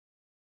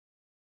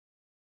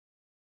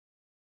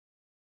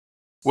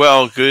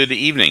Well, good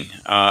evening.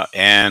 We might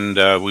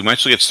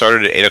as well get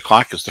started at 8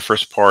 o'clock because the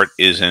first part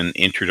is an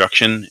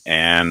introduction,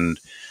 and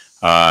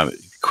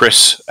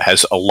Chris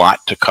has a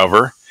lot to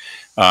cover.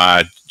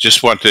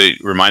 Just want to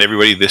remind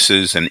everybody this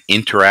is an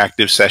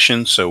interactive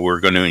session, so we're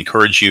going to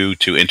encourage you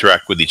to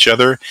interact with each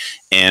other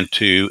and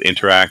to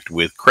interact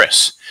with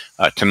Chris.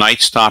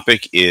 Tonight's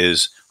topic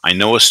is I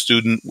know a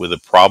student with a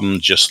problem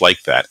just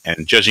like that,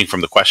 and judging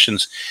from the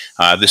questions,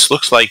 this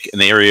looks like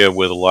an area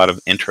with a lot of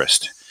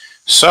interest.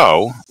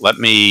 So let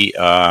me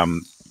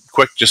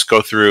just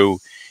go through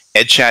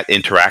Edchat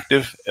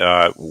Interactive.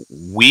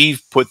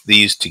 We've put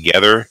these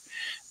together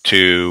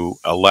to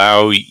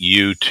allow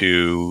you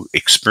to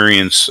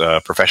experience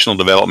professional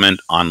development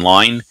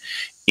online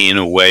in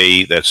a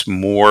way that's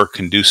more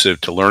conducive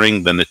to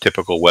learning than the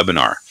typical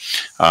webinar.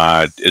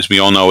 As we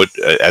all know,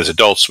 as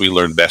adults, we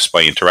learn best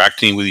by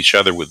interacting with each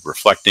other, with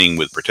reflecting,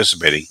 with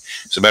participating.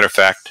 As a matter of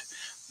fact,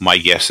 my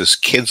guess is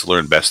kids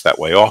learn best that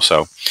way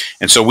also.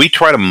 And so we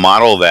try to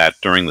model that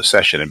during the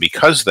session. And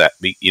because that,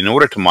 in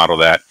order to model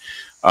that,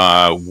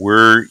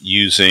 we're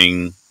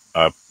using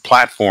a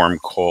platform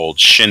called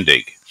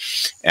Shindig,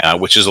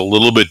 which is a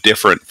little bit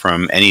different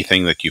from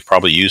anything that you've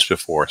probably used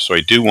before. So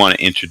I do want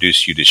to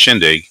introduce you to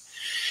Shindig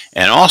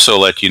and also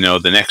let you know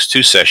the next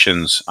two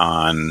sessions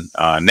on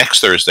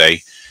next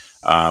Thursday,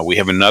 we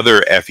have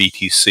another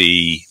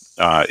FETC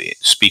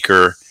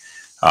speakers,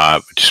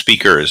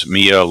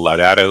 Mia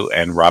Laudato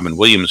and Robin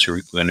Williams, who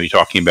are going to be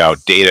talking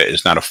about data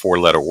is not a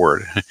four-letter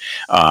word,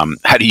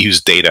 how to use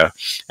data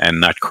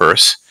and not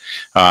curse.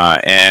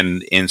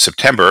 And in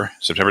September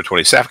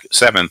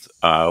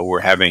 27th, we're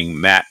having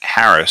Matt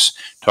Harris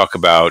talk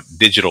about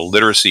digital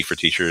literacy for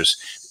teachers.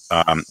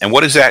 And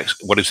what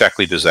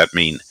exactly does that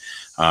mean?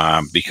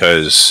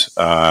 Because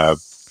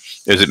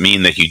does it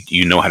mean that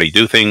you know how to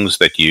do things,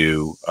 that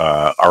you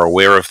are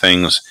aware of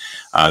things,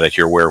 that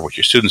you're aware of what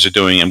your students are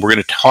doing? And we're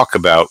going to talk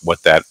about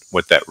what that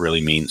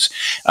really means.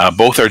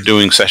 Both are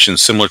doing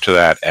sessions similar to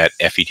that at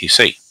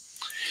FETC.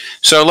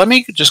 So let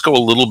me just go a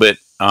little bit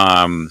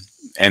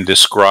and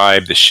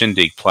describe the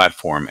Shindig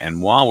platform.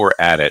 And while we're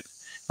at it,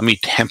 let me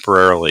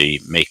temporarily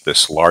make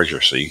this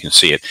larger so you can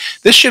see it.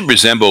 This should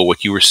resemble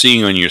what you were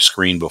seeing on your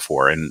screen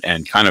before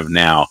and kind of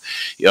now.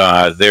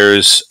 There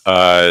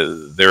are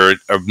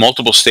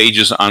multiple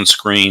stages on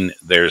screen.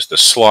 There's the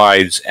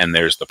slides and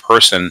there's the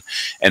person.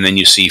 And then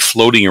you see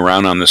floating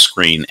around on the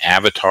screen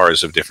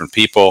avatars of different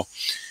people.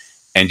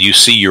 And you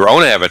see your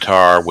own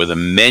avatar with a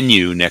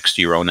menu next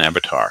to your own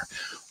avatar.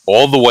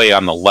 All the way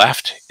on the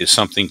left is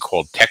something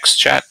called text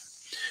chat.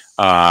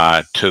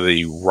 To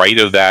the right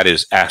of that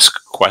is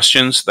ask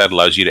questions. That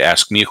allows you to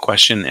ask me a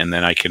question, and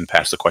then I can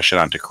pass the question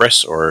on to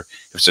Chris, or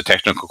if it's a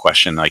technical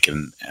question, I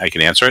can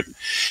answer it.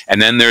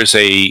 And then there's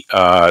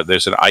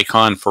an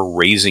icon for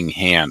raising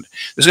hand.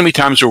 There's going to be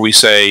times where we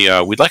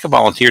say we'd like a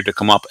volunteer to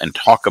come up and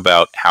talk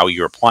about how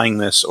you're applying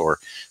this, or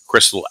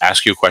Chris will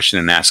ask you a question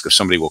and ask if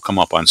somebody will come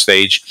up on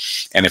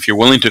stage. And if you're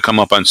willing to come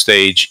up on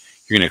stage,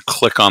 you're going to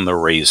click on the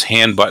raise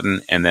hand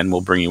button, and then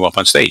we'll bring you up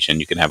on stage, and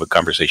you can have a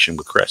conversation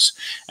with Chris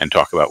and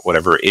talk about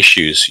whatever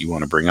issues you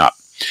want to bring up.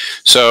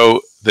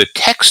 So the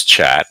text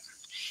chat,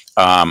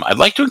 I'd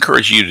like to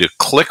encourage you to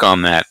click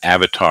on that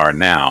avatar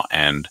now,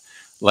 and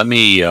let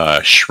me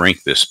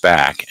shrink this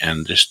back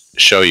and just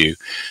show you.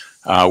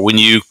 When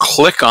you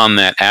click on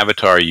that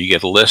avatar, you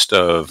get a list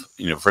of,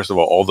 first of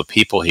all the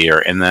people here,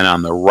 and then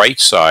on the right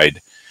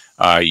side,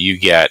 you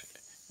get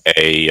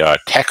a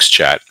text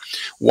chat.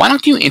 Why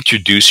don't you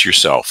introduce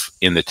yourself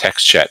in the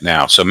text chat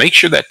now? So make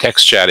sure that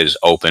text chat is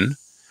open.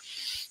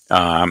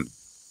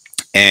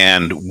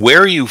 And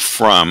where are you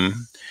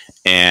from?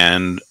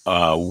 And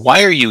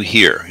why are you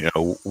here?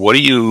 What are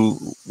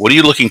you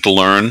looking to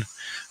learn?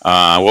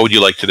 What would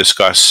you like to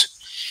discuss?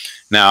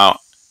 Now,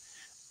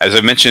 as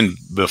I mentioned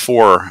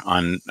before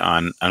on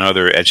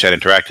other Edchat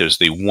Interactives,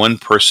 the one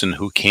person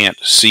who can't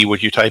see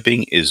what you're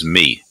typing is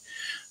me.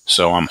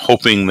 So I'm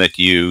hoping that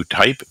you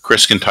type.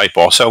 Chris can type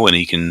also, and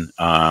he can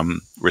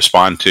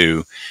respond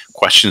to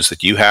questions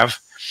that you have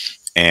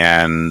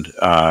and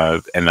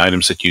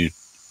items that you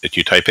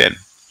type in.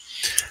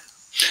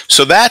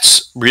 So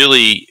that's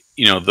really,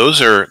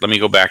 those are. Let me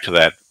go back to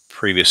that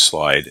previous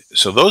slide.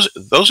 So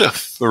those are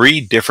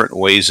three different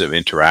ways of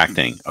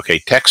interacting. Okay,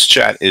 text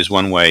chat is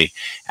one way.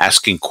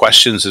 Asking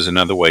questions is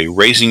another way.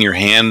 Raising your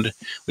hand,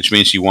 which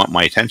means you want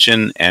my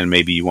attention and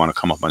maybe you want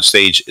to come up on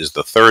stage, is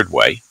the third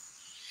way.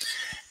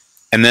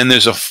 And then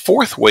there's a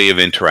fourth way of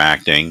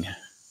interacting.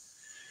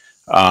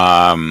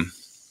 Let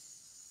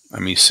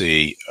me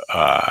see.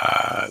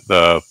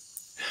 The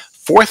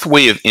fourth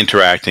way of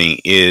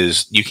interacting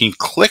is you can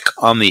click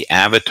on the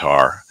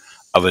avatar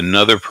of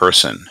another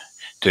person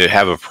to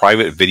have a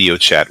private video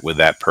chat with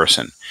that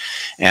person.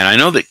 And I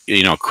know that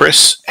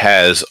Chris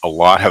has a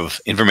lot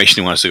of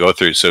information he wants to go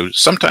through. So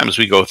sometimes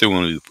we go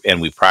through and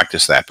we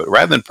practice that. But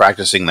rather than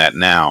practicing that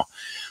now,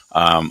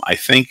 I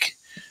think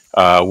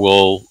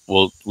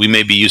we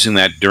may be using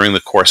that during the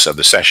course of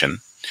the session.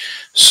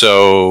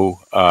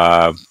 So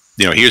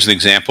here's an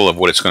example of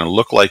what it's going to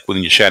look like when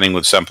you're chatting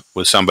with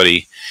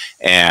somebody,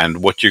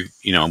 and what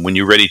when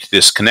you're ready to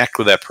disconnect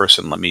with that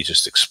person. Let me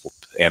just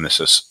expand this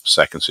a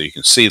second so you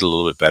can see it a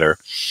little bit better.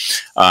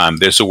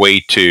 There's a way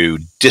to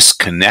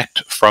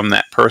disconnect from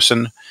that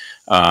person,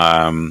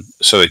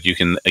 so that you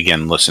can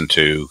again listen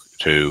to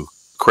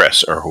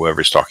Chris or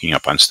whoever's talking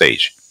up on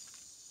stage.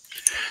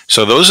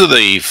 So those are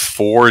the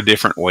 4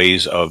 different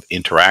ways of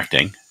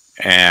interacting.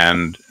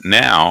 And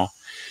now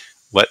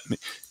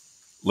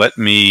let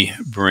me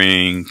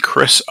bring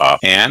Chris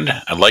up,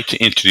 and I'd like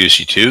to introduce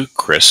you to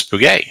Chris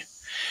Bugaj,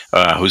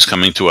 who's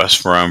coming to us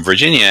from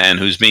Virginia and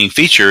who's being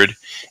featured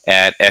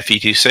at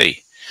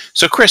FETC.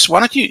 So Chris, why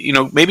don't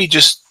you, maybe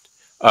just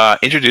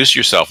introduce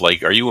yourself?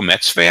 Like, are you a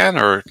Mets fan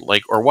or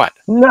what?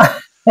 No,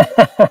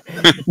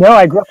 no,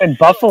 I grew up in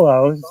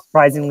Buffalo,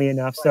 surprisingly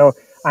enough. So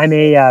I'm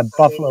a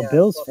Buffalo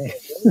Bills fan.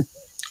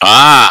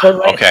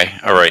 Okay.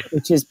 All right.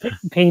 Which is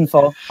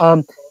painful.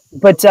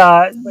 But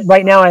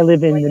right now I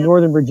live in the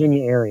Northern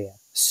Virginia area.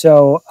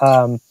 So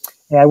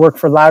I work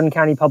for Loudoun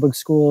County Public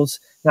Schools.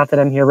 Not that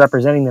I'm here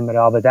representing them at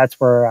all, but that's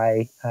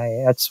where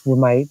that's where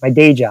my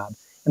day job.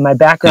 And my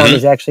background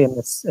is actually I'm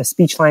a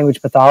speech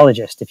language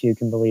pathologist, if you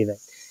can believe it.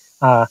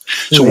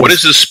 So what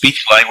does a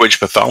speech language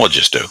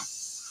pathologist do?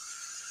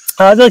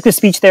 They're like the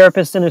speech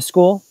therapist in a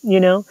school,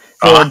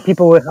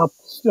 people would help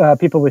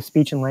people with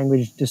speech and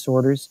language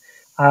disorders.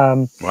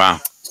 Wow.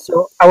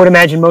 So I would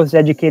imagine most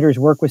educators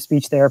work with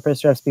speech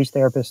therapists or have speech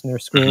therapists in their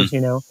schools,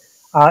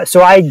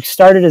 So I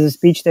started as a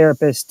speech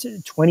therapist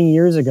 20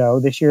 years ago.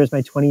 This year is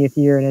my 20th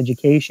year in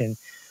education.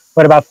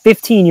 But about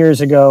 15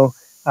 years ago,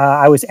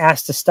 I was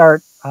asked to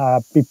start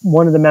be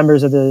one of the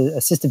members of the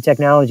assistive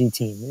technology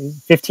team.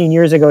 15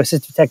 years ago,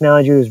 assistive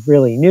technology was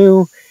really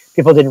new.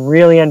 People didn't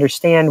really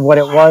understand what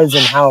it was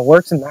and how it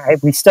works, and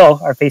we still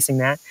are facing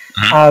that.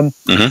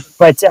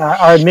 But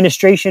our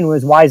administration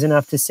was wise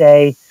enough to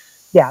say,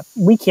 yeah,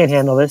 we can't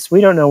handle this.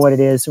 We don't know what it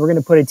is, so we're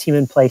going to put a team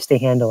in place to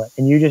handle it,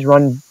 and you just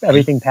run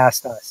everything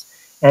past us.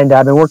 And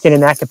I've been working in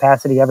that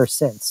capacity ever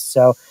since.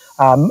 So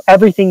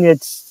everything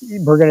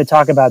we're going to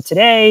talk about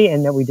today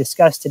and that we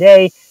discussed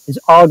today is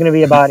all going to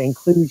be about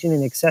inclusion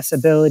and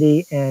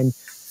accessibility and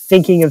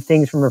thinking of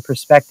things from a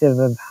perspective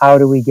of how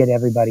do we get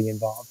everybody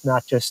involved,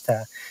 not just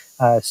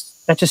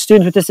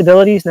students with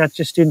disabilities, not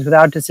just students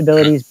without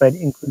disabilities, but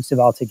inclusive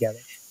altogether.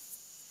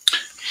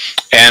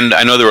 And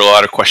I know there were a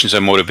lot of questions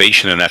on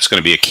motivation, and that's going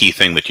to be a key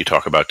thing that you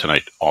talk about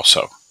tonight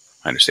also.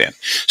 I understand.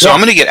 So I'm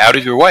going to get out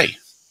of your way,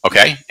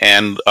 okay,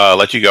 and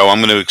let you go.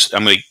 I'm going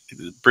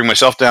to bring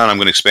myself down. I'm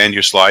going to expand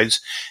your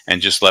slides,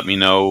 and just let me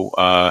know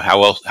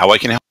how I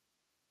can help.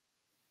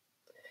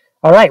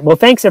 All right. Well,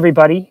 thanks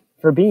everybody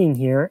for being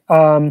here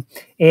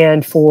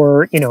and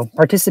for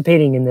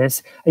participating in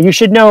this. You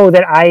should know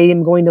that I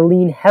am going to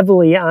lean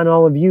heavily on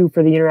all of you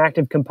for the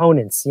interactive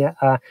components.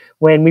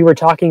 When we were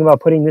talking about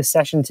putting this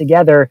session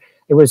together,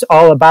 it was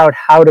all about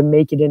how to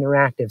make it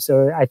interactive.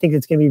 So I think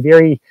it's going to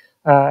be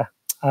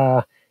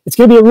it's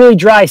going to be a really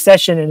dry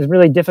session, and it's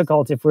really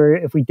difficult if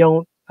we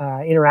don't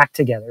interact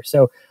together.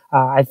 So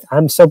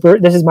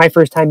this is my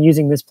first time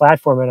using this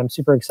platform, and I'm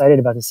super excited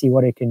about to see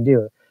what it can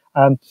do.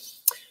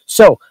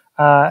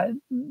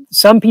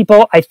 Some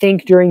people, I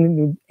think,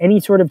 during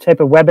any sort of type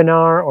of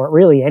webinar or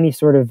really any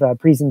sort of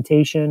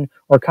presentation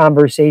or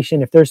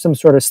conversation, if there's some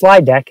sort of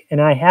slide deck,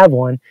 and I have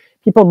one,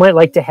 people might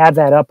like to have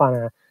that up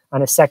on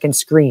a second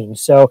screen.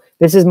 So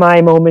this is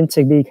my moment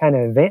to be kind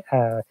of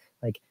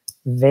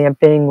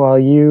vamping while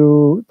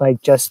you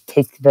just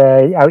take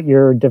out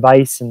your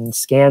device and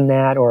scan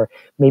that, or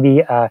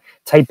maybe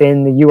type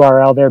in the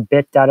URL there,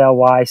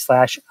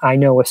 bit.ly/I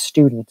know a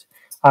student.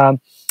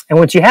 And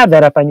once you have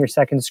that up on your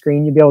second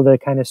screen, you'll be able to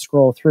kind of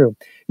scroll through.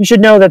 You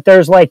should know that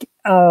there's a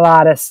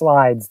lot of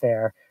slides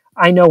there.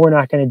 I know we're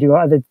not going to do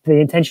the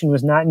intention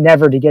was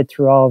never to get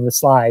through all of the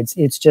slides.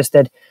 It's just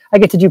that I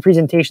get to do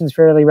presentations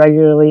fairly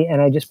regularly,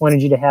 and I just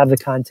wanted you to have the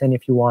content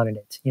if you wanted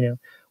it.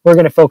 We're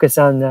going to focus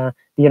on the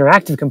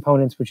interactive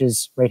components, which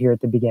is right here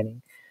at the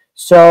beginning.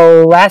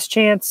 So last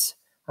chance.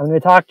 I'm going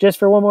to talk just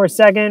for one more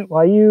second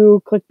while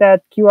you click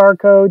that QR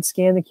code,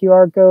 scan the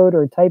QR code,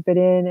 or type it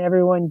in.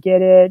 Everyone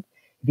get it.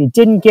 If you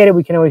didn't get it,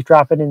 we can always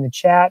drop it in the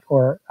chat,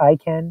 or I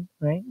can,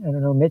 right? I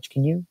don't know. Mitch,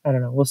 can you? I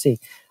don't know. We'll see.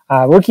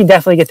 We can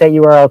definitely get that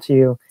URL to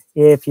you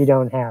if you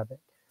don't have it.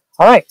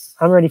 All right.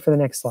 I'm ready for the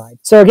next slide.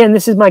 So again,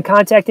 this is my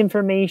contact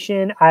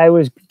information. I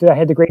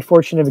had the great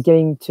fortune of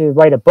getting to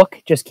write a book,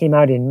 just came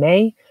out in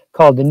May,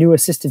 called The New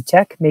Assistive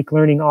Tech, Make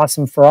Learning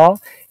Awesome for All.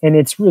 And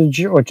it's really,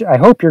 which I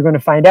hope you're going to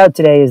find out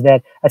today, is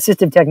that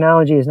assistive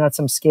technology is not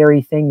some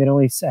scary thing that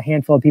only a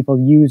handful of people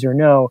use or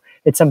know.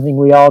 It's something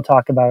we all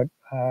talk about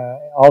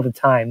all the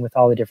time with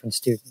all the different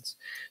students.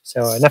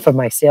 So enough of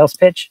my sales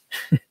pitch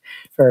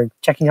for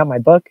checking out my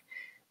book.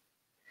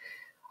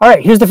 All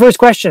right, here's the first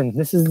question.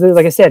 This is,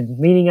 like I said,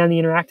 leaning on the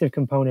interactive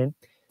component.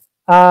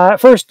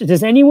 First,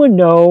 does anyone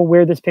know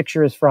where this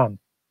picture is from?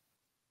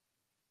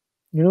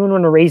 Anyone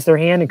want to raise their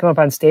hand and come up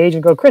on stage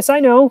and go, Chris, I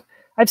know.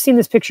 I've seen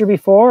this picture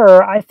before,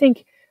 or I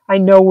think I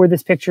know where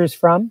this picture is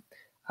from.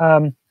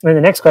 And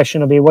the next question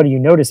will be, what do you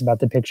notice about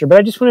the picture? But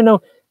I just want to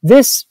know,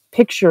 this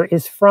picture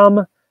is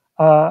from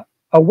a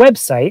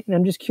website, and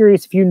I'm just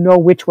curious if you know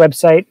which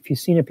website, if you've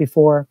seen it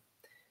before.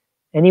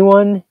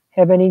 Anyone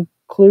have any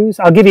clues?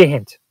 I'll give you a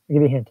hint.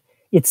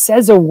 It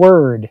says a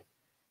word.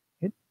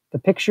 The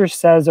picture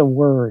says a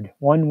word,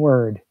 one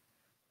word.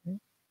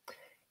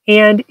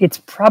 And it's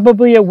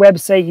probably a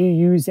website you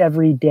use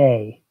every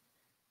day.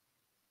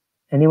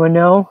 Anyone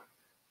know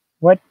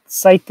what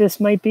site this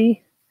might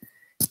be?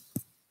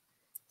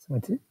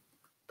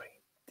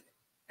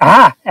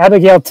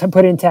 Abigail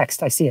put in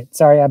text. I see it.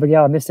 Sorry,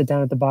 Abigail, I missed it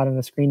down at the bottom of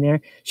the screen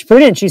there. She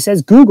put it in. She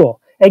says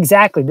Google.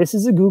 Exactly. This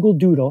is a Google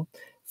Doodle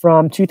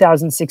from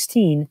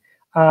 2016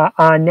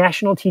 on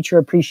National Teacher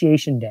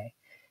Appreciation Day.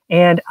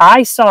 And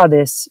I saw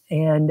this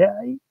and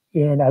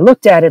I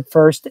looked at it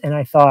first and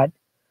I thought,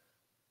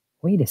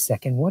 wait a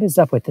second, what is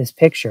up with this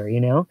picture,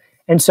 you know?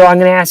 And so I'm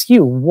going to ask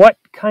you, what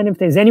kind of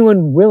things, is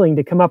anyone willing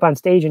to come up on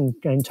stage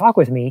and talk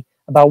with me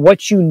about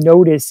what you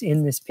notice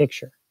in this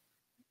picture?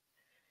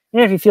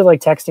 And if you feel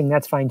like texting,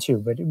 that's fine too.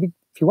 But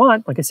if you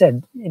want, like I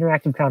said,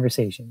 interactive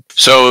conversation.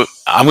 So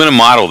I'm going to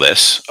model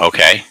this,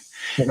 okay?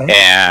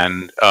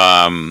 And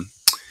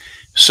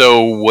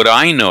so what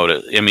I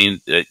noticed, I mean,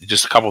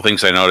 just a couple of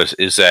things I noticed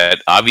is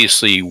that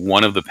obviously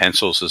one of the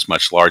pencils is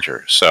much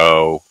larger.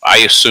 So I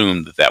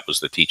assumed that that was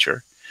the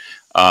teacher.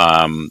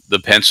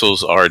 The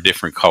pencils are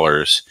different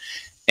colors.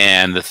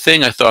 And the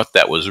thing I thought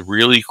that was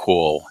really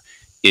cool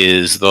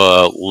is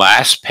the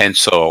last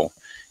pencil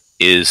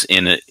is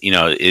in a, you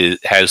know,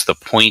 it has the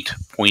point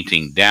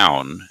pointing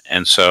down.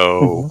 And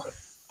so,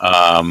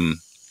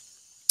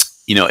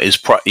 you know,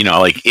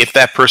 like if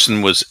that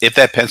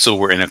pencil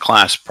were in a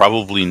class,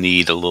 probably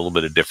need a little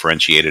bit of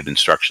differentiated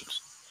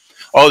instructions.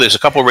 Oh, there's a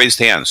couple raised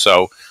hands.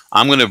 So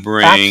I'm going to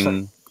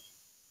bring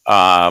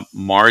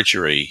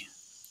Marjorie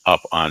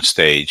up on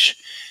stage.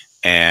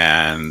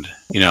 And,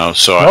 you know,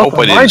 so I hope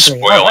I didn't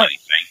spoil anything.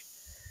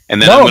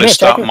 And then I'm going to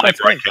stop my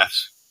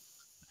broadcast.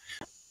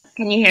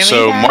 Can you hear me?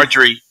 So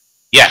Marjorie,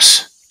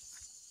 yes.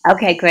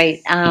 Okay,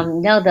 great.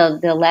 No,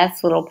 the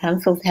last little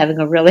pencil's having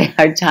a really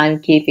hard time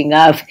keeping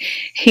up.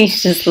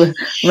 He's just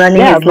running.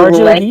 Yeah,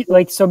 Marjorie,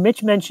 so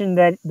Mitch mentioned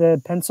that the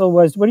pencil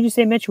was, what did you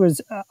say, Mitch, was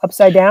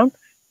upside down?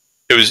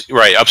 It was,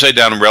 right, upside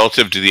down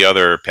relative to the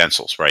other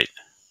pencils, right?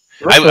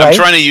 I'm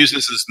trying to use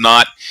this as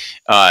not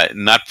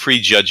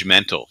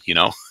prejudgmental, you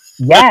know?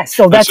 Yeah,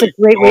 so that's a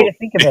great way to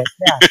think of it.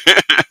 Yeah.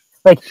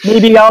 Like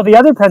maybe all the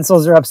other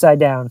pencils are upside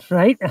down,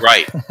 right?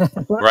 Right.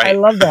 Right. I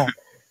love that.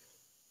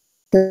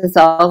 This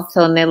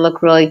also, and they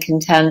look really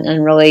content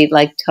and really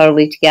like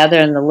totally together.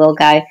 And the little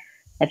guy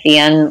at the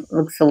end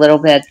looks a little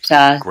bit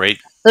great,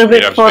 a little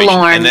bit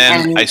forlorn. And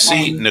then I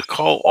see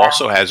Nicole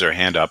also has her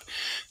hand up.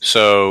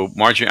 So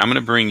Marjorie, I'm going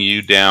to bring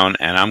you down,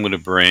 and I'm going to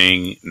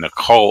bring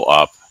Nicole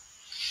up,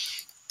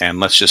 and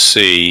let's just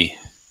see.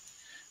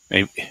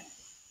 Maybe.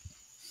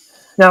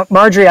 Now,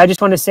 Marjorie, I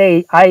just want to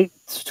say I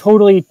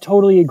totally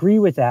agree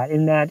with that.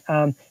 In that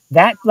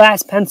that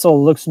last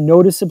pencil looks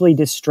noticeably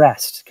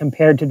distressed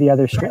compared to the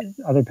other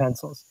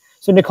pencils.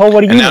 So, Nicole,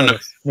 what do you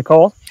notice?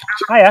 Nicole,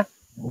 hiya.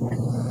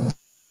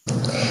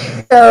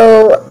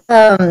 So,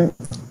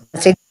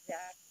 that's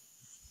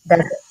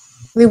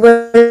exactly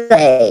what I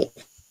say.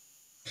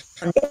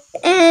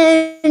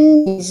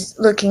 And he's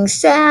looking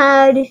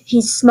sad.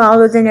 He's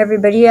smaller than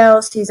everybody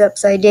else. He's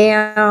upside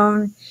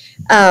down,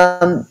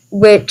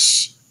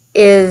 which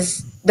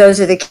is,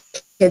 those are the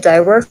kids I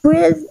work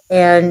with,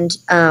 and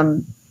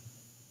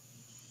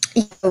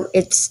you know,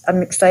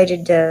 I'm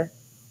excited to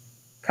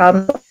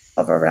problem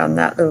solve around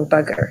that little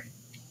bugger.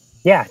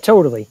 Yeah,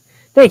 totally.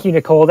 Thank you,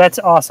 Nicole. That's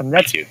awesome.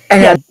 That's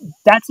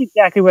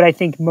exactly what I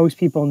think most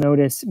people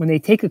notice when they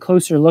take a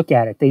closer look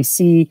at it. They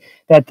see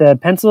that the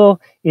pencil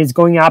is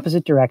going the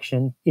opposite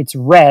direction. It's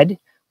red,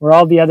 where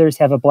all the others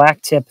have a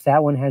black tip.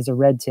 That one has a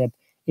red tip.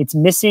 It's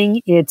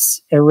missing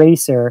its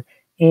eraser,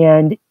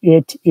 and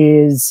it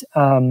is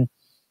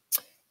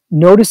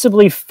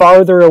noticeably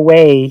farther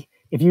away.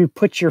 If you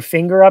put your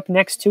finger up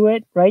next to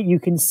it, right, you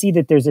can see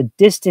that there's a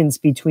distance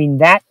between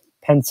that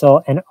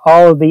pencil and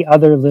all of the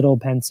other little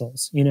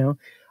pencils, you know.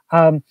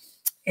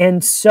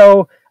 And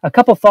so a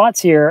couple thoughts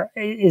here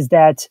is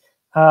that,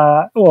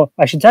 well,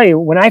 I should tell you,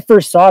 when I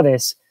first saw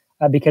this,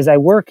 because I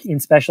work in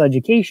special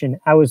education,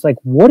 I was like,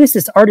 what is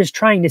this artist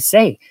trying to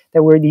say?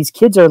 That where these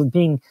kids are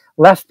being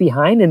left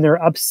behind and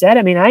they're upset?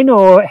 I mean, I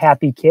know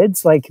happy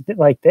kids like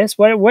this.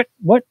 What?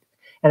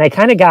 And I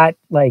kind of got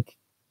like,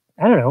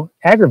 I don't know,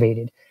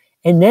 aggravated.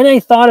 And then I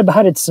thought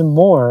about it some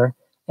more,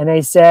 and I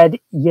said,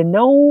 you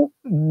know,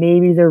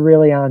 maybe they're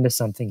really onto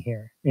something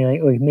here. You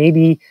know, like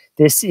maybe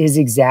this is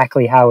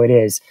exactly how it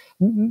is.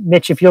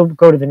 Mitch, if you'll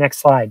go to the next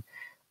slide.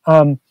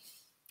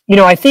 You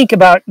know, I think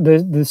about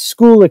the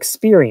school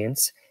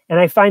experience, and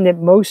I find that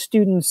most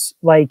students,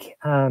 like,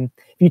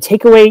 if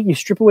you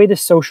strip away the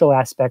social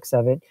aspects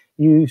of it,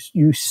 you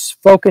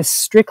focus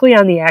strictly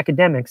on the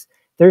academics,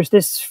 there's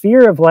this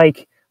fear of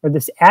like, or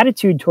this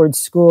attitude towards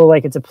school,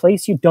 like it's a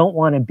place you don't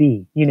want to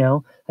be, you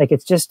know, like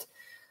it's just,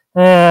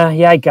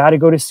 yeah, I got to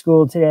go to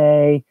school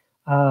today.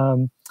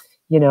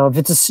 You know, if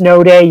it's a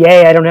snow day,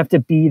 yay, I don't have to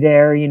be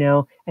there, you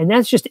know, and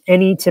that's just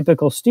any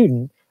typical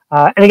student.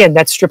 And again,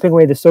 that's stripping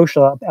away the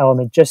social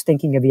element, just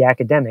thinking of the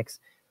academics.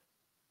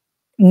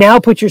 Now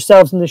put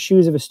yourselves in the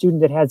shoes of a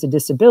student that has a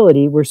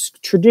disability where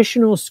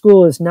traditional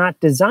school is not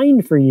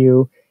designed for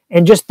you,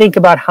 and just think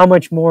about how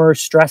much more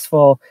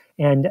stressful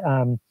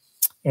and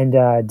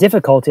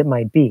difficult it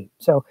might be.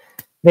 So,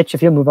 Mitch,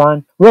 if you'll move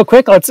on real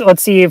quick,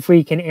 let's see if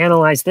we can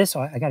analyze this.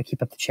 Oh, I got to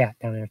keep up the chat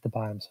down there at the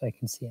bottom so I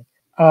can see it.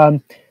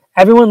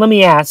 Everyone, let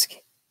me ask,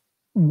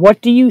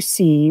 what do you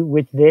see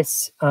with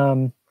this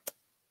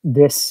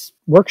this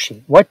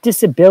worksheet? What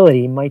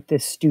disability might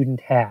this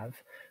student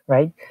have,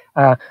 right?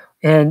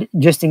 And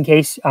just in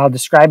case, I'll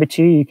describe it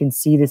to you. You can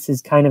see this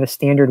is kind of a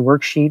standard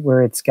worksheet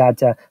where it's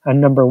got a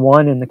number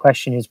 1, and the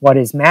question is, what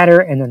is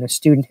matter? And then the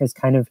student has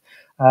kind of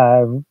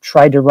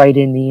tried to write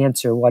in the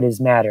answer, what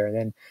is matter? And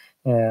then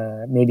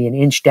maybe an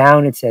inch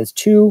down, it says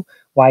 2.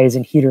 Why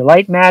isn't heat or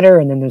light matter?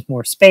 And then there's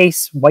more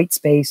space, white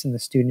space, and the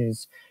student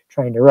is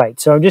trying to write.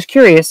 So I'm just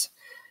curious,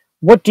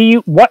 like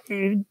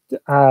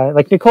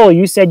Nicole,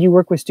 you said you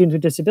work with students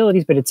with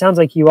disabilities, but it sounds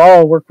like you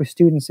all work with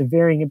students of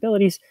varying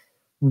abilities.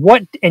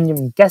 And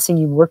I'm guessing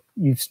you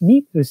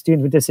meet with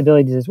students with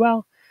disabilities as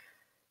well.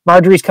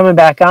 Marjorie's coming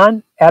back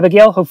on.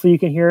 Abigail, hopefully you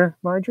can hear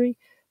Marjorie.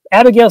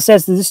 Abigail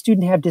says, does this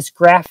student have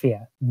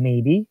dysgraphia?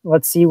 Maybe.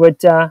 Let's see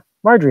what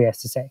Marjorie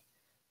has to say.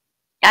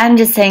 I'm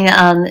just saying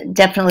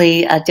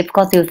definitely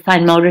difficulty with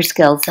fine motor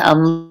skills.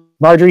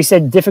 Marjorie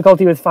said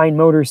difficulty with fine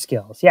motor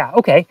skills. Yeah,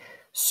 okay.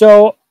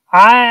 So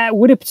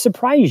would it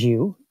surprise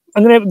you?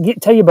 I'm going to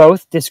tell you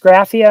both.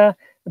 Dysgraphia,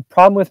 the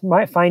problem with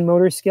fine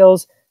motor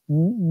skills,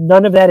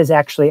 none of that is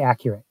actually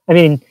accurate. I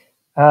mean,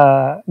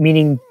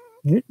 meaning,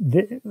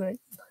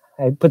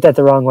 I put that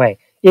the wrong way.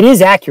 It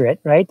is accurate,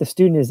 right? The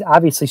student is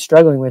obviously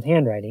struggling with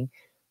handwriting,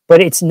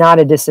 but it's not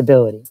a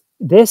disability.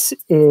 This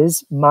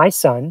is my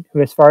son,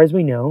 who, as far as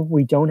we know,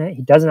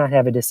 he does not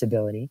have a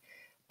disability,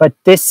 but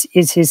this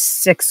is his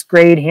 6th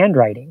grade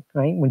handwriting,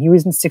 right? When he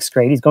was in 6th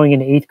grade, he's going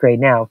into 8th grade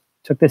now,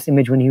 took this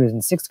image when he was in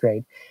 6th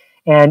grade,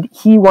 and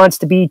he wants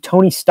to be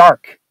Tony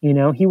Stark,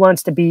 he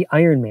wants to be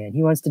Iron Man.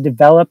 He wants to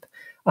develop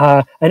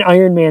an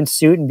Iron Man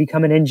suit and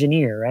become an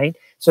engineer, right?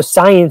 So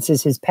science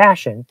is his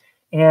passion,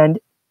 and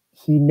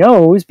he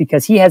knows,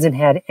 because he hasn't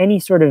had any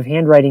sort of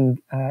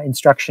handwriting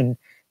instruction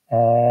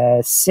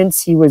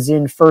since he was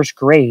in 1st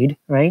grade,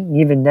 right? And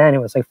even then,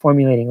 it was like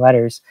formulating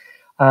letters.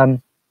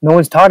 No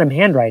one's taught him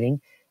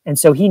handwriting, and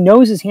so he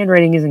knows his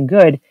handwriting isn't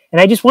good.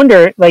 And I just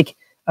wonder, like,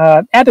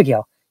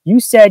 Abigail, you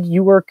said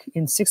you work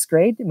in 6th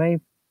grade. Am I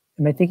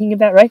thinking of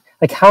that right?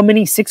 Like, how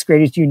many 6th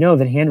graders do you know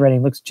that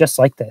handwriting looks just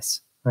like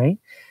this, right?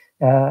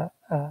 I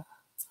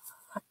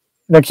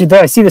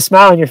see the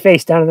smile on your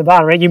face down at the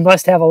bottom, right? You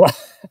must have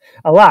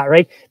a lot,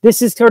 right?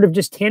 This is sort of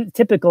just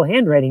typical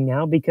handwriting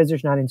now because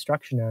there's not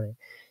instruction on it.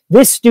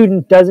 This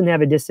student doesn't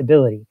have a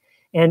disability.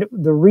 And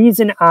the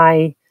reason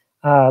I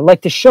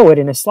like to show it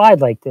in a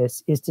slide like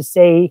this is to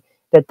say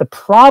that the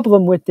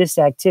problem with this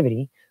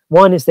activity,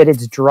 one, is that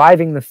it's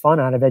driving the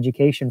fun out of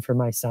education for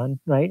my son,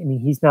 right? I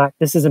mean,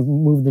 this doesn't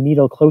move the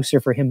needle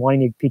closer for him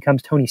wanting to become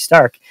Tony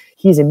Stark.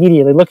 He's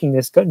immediately looking at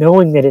this,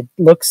 knowing that it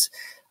looks,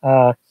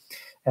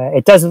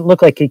 it doesn't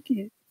look like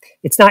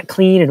it's not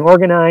clean and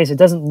organized. It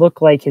doesn't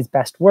look like his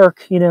best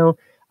work,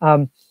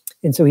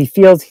 and so he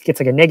gets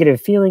like a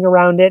negative feeling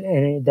around it,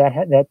 and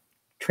that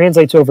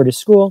translates over to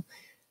school.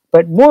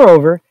 But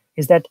moreover,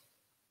 is that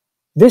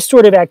this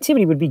sort of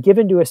activity would be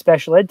given to a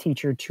special ed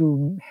teacher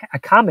to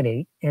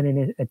accommodate,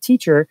 and a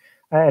teacher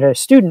and a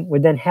student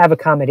would then have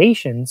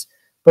accommodations.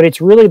 But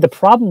it's really, the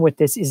problem with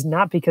this is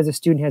not because a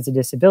student has a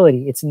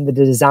disability. It's in the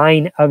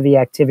design of the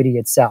activity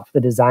itself,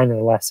 the design of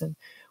the lesson,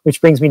 which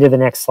brings me to the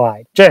next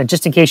slide.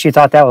 Just in case you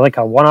thought that was like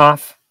a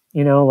one-off,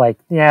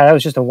 that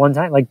was just a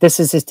one-time, like, this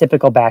is his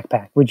typical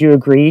backpack. Would you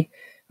agree,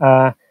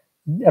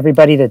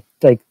 everybody, that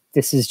like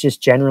this is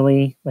just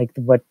generally like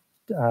what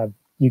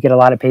you get a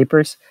lot of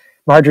papers?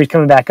 Marjorie's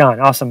coming back on.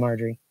 Awesome,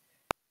 Marjorie.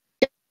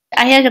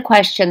 I had a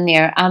question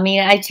there. I mean,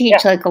 I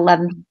teach like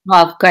 11th,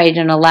 12th grade,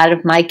 and a lot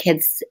of my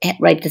kids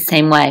write the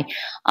same way.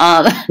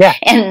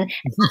 And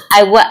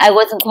I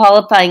wasn't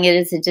qualifying it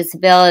as a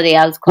disability.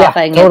 I was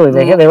qualifying it. Totally.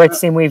 They write the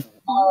same way,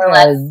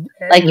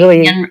 like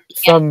really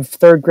from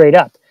 3rd grade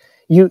up.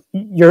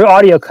 Your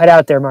audio cut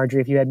out there,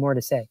 Marjorie, if you had more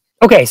to say.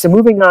 Okay, so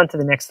moving on to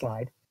the next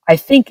slide. I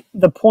think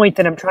the point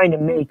that I'm trying to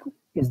make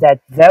is that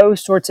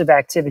those sorts of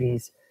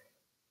activities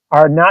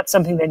are not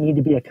something that need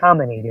to be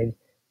accommodated.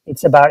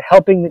 It's about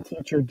helping the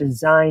teacher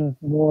design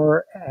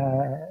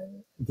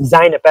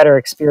a better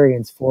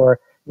experience for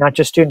not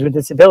just students with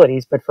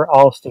disabilities, but for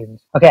all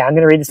students. Okay, I'm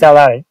going to read this out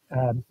loud.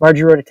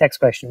 Marjorie wrote a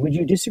text question. Would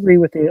you disagree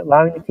with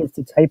allowing the kids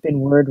to type in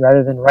Word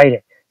rather than write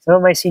it? Some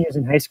of my seniors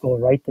in high school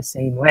write the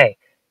same way.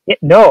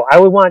 No, I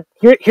would want,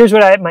 here's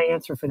what my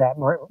answer for that,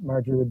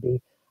 Marjorie, would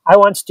be. I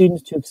want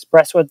students to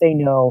express what they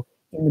know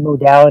in the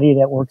modality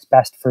that works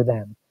best for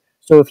them.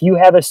 So if you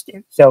have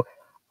so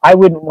I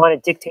wouldn't want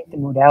to dictate the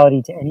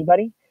modality to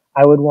anybody.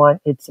 I would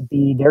want it to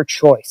be their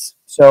choice.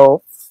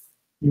 So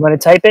you want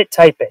to type it,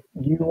 type it.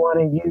 You want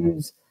to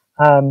use,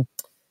 and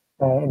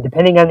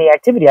depending on the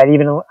activity, I'd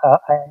even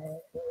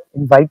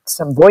invite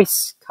some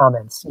voice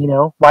comments. You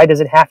know, why does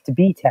it have to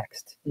be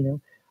text?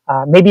 You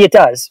know, maybe it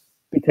does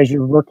because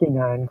you're working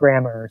on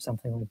grammar or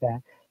something like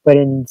that. But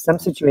in some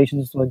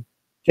situations,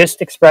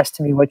 just express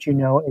to me what you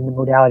know in the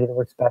modality that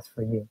works best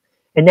for you.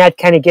 And that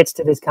kind of gets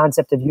to this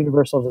concept of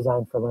universal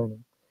design for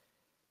learning.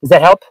 Does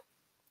that help?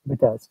 It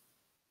does.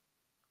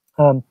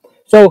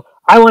 So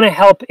I want to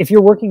help, if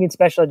you're working in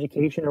special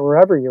education or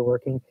wherever you're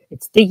working,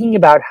 it's thinking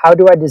about how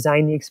do I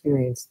design the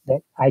experience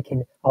that I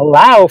can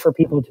allow for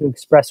people to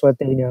express what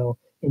they know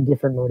in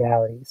different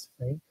modalities,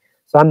 right?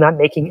 So I'm not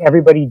making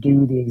everybody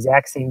do the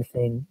exact same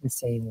thing the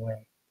same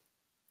way.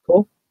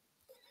 Cool?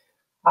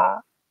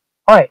 All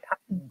right,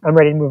 I'm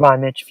ready to move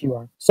on, Mitch, if you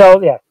are.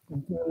 So yeah,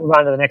 move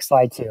on to the next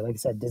slide too. Like I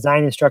said,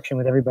 design instruction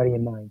with everybody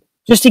in mind.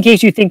 Just in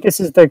case you think this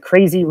is the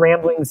crazy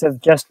ramblings of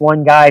just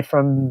one guy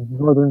from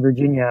Northern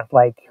Virginia,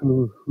 like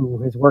who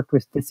has worked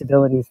with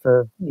disabilities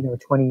for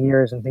 20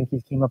 years and think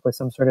he came up with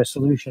some sort of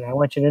solution, I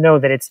want you to know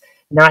that it's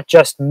not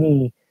just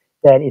me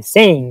that is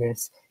saying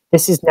this.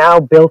 This is now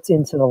built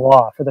into the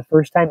law. For the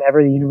first time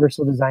ever, the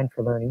universal design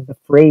for learning, the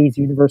phrase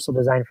universal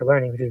design for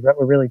learning, which is what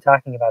we're really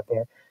talking about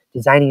there,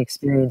 designing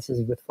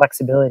experiences with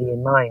flexibility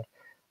in mind,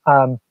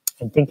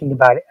 and thinking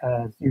about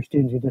your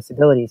students with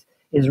disabilities,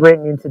 is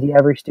written into the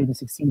Every Student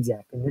Succeeds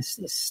Act. And this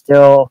is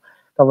still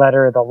the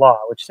letter of the law,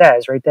 which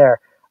says right there,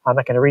 I'm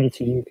not going to read it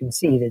to you, you can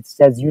see that it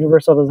says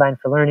universal design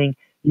for learning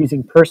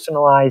using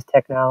personalized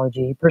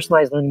technology,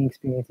 personalized learning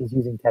experiences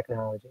using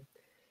technology.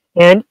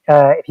 And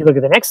if you look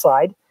at the next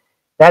slide,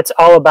 that's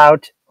all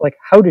about like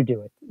how to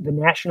do it. The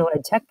National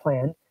EdTech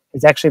Plan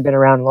has actually been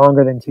around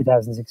longer than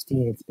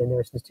 2016. It's been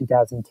there since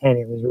 2010.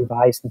 It was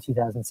revised in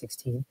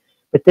 2016.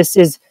 But this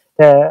is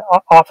the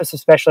Office of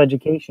Special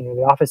Education or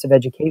the Office of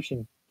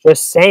Education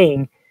just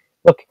saying,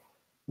 look,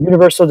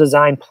 universal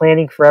design,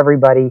 planning for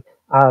everybody,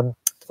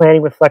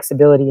 planning with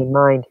flexibility in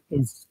mind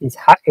is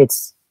how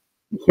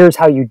here's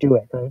how you do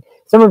it. Right?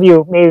 Some of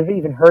you may have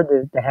even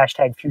heard the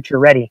hashtag Future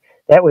Ready.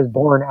 That was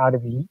born out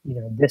of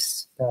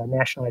this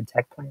National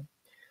EdTech Plan.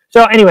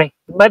 So anyway,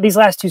 these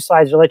last two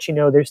slides will let you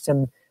know there's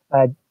some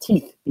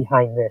teeth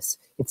behind this.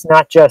 It's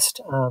not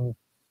just hand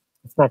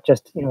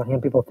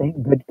people think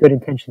good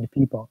intention to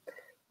people.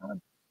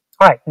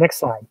 All right, next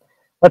slide.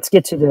 Let's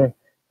get to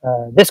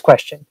this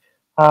question.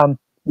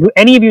 Do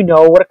any of you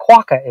know what a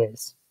quokka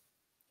is?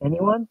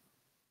 Anyone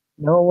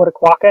know what a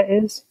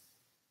quokka is?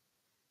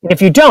 And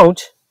if you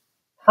don't,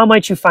 how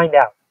might you find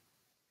out?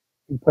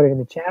 You put it in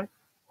the chat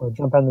or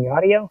jump on the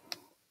audio.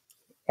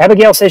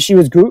 Abigail says she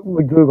would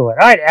Google it.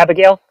 All right,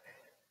 Abigail.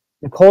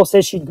 Nicole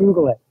says she'd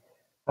Google it.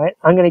 All right,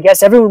 I'm going to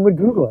guess everyone would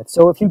Google it.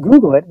 So if you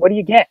Google it, what do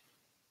you get?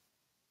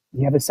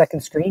 You have a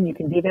second screen you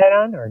can do that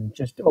on, or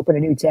just open a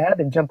new tab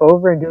and jump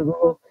over and do a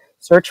Google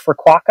search for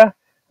quokka.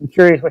 I'm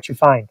curious what you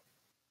find.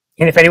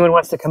 And if anyone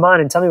wants to come on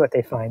and tell me what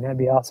they find, that'd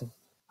be awesome.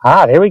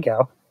 Ah, there we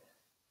go.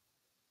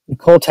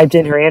 Nicole typed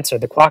in her answer.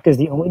 The quokka is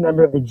the only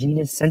member of the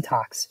genus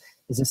Centox.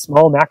 It's a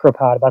small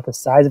macropod about the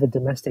size of a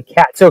domestic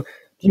cat. So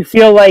do you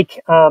feel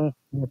like,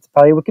 that's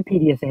probably a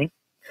Wikipedia thing,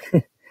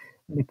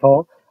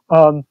 Nicole.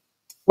 What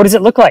does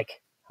it look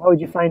like? How would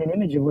you find an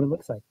image of what it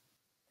looks like?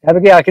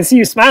 Abigail, I can see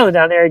you smiling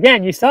down there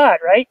again. You saw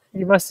it, right?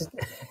 You must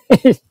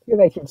you're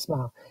making him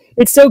smile.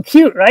 It's so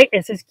cute, right?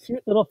 It's this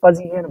cute little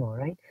fuzzy animal,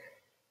 right?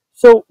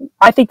 So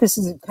I think this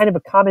is kind of a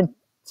common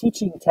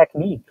teaching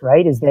technique,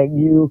 right? Is that if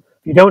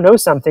you don't know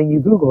something, you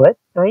Google it,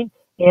 right?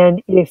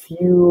 And if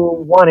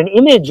you want an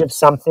image of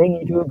something,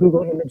 you do a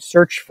Google image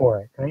search for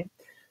it, right?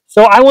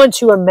 So I want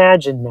to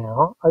imagine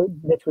now,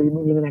 Mitch, will you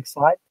move to the next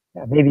slide?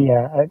 Yeah, maybe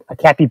a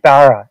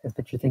capybara is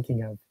what you're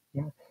thinking of.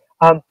 Yeah.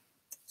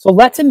 So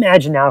let's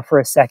imagine now for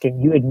a second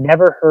you had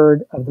never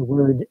heard of the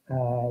word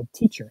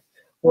teacher,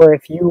 or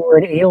if you were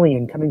an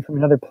alien coming from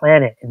another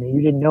planet and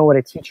you didn't know what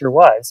a teacher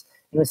was,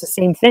 it was the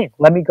same thing.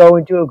 Let me go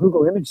and do a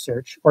Google image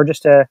search or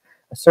just a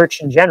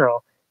search in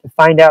general to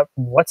find out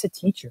what's a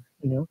teacher.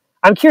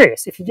 I'm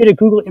curious, if you did a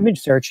Google image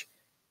search,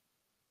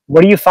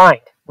 what do you find?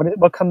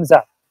 What comes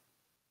up?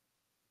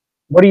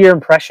 What are your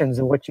impressions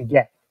of what you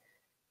get?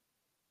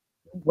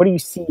 What do you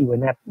see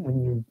when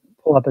you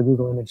pull up a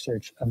Google image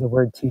search of the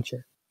word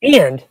teacher?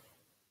 And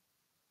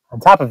on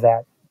top of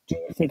that, do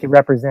you think it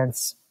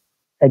represents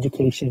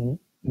education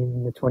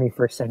in the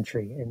 21st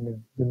century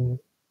and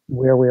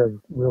where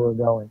we're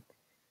going?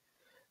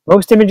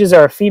 Most images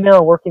are a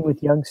female working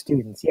with young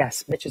students.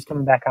 Yes, Mitch is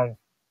coming back on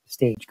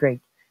stage.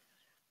 Great.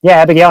 Yeah,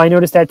 Abigail, I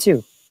noticed that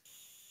too.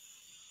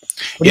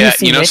 Yeah,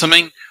 you know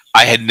something?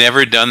 I had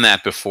never done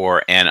that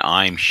before, and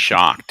I'm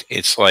shocked.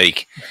 It's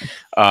like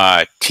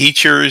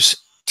teachers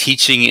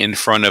teaching in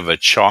front of a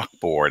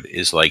chalkboard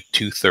is like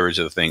 2/3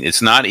 of the thing.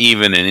 It's not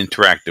even an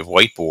interactive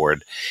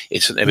whiteboard.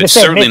 It's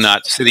certainly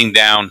not sitting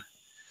down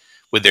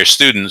with their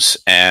students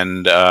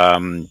and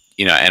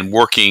and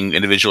working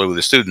individually with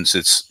the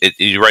students.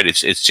 You're right.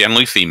 It's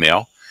generally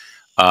female,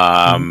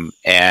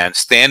 and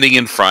standing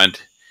in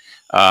front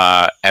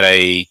at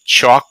a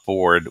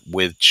chalkboard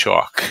with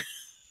chalk.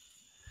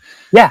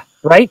 Yeah,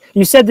 right.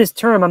 You said this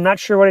term. I'm not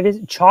sure what it is.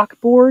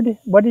 Chalkboard.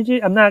 What did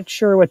you? I'm not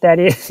sure what that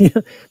is.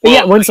 But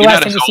yeah, when's the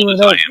last time you seen one of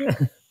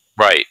those?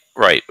 Right.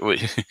 Right.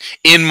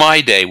 In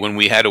my day, when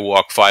we had to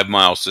walk 5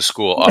 miles to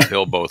school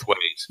uphill both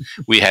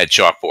ways, we had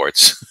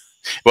chalkboards.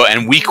 Well,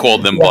 and we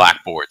called them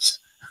blackboards.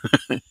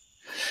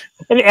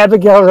 And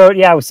Abigail wrote,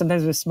 yeah,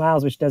 sometimes with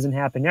smiles, which doesn't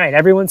happen. Right.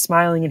 Everyone's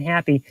smiling and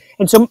happy.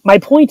 And so my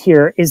point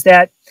here is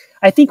that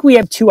I think we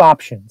have two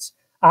options.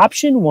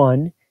 Option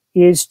one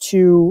is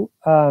to,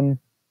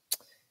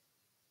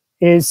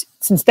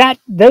 since that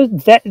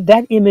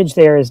image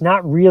there is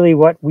not really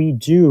what we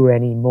do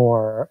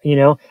anymore, you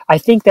know, I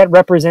think that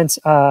represents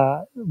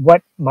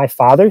what my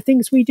father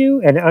thinks we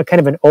do, and kind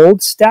of an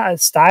old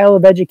style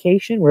of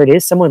education where it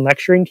is someone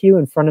lecturing to you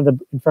in front of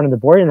the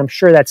board, and I'm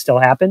sure that still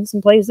happens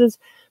in places,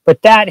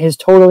 but that has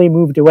totally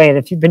moved away. And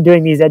if you've been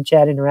doing these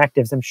Edchat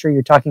interactives, I'm sure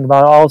you're talking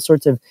about all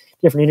sorts of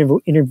different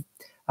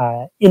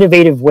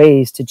innovative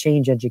ways to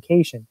change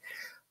education.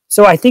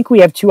 So I think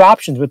we have two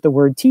options with the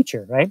word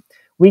teacher, right?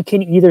 We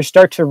can either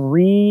start to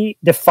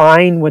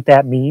redefine what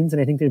that means,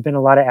 and I think there's been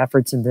a lot of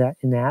efforts in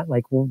that.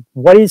 Like, well,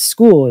 what is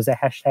school is a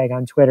hashtag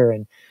on Twitter,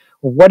 and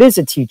well, what is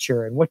a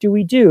teacher, and what do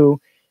we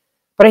do?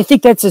 But I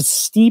think that's a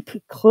steep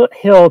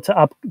hill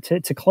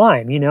to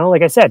climb. You know,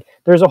 like I said,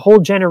 there's a whole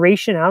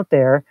generation out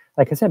there.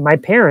 Like I said, my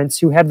parents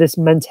who have this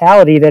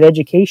mentality that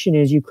education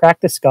is you crack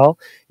the skull,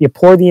 you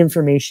pour the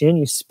information in,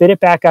 you spit it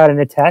back out in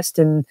a test,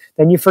 and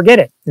then you forget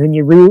it, and then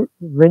you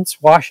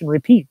rinse, wash, and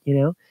repeat. You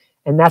know,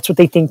 and that's what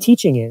they think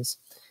teaching is.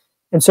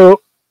 And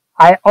so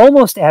I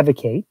almost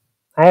advocate,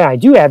 I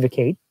do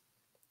advocate,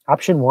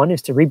 option one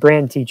is to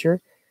rebrand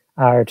teacher,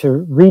 or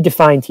to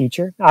redefine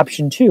teacher.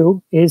 Option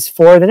two is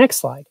for the next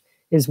slide,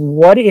 is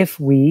what if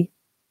we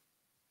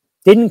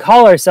didn't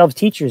call ourselves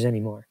teachers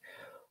anymore?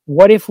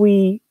 What if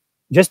we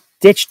just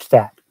ditched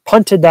that,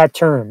 punted that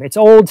term? It's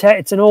old.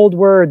 It's an old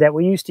word that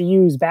we used to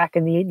use back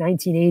in the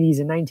 1980s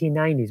and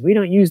 1990s. We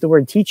don't use the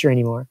word teacher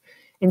anymore.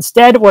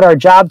 Instead, what our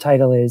job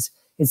title is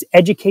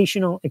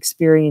educational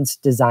experience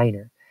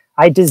designer.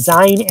 I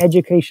design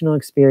educational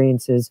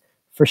experiences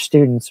for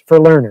students, for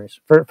learners,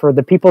 for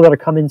the people that are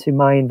coming to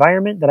my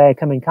environment that I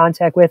come in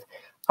contact with.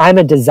 I'm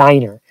a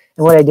designer.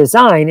 And what I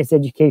design is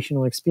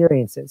educational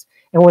experiences.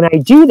 And when I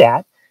do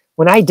that,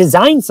 when I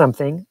design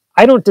something,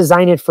 I don't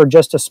design it for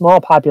just a small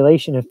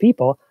population of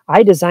people.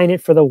 I design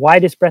it for the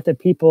widest breadth of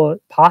people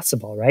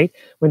possible, right?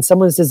 When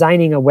someone's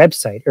designing a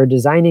website or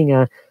designing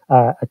a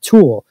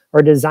tool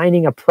or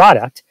designing a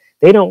product,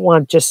 they don't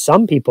want just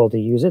some people to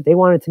use it. They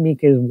want it to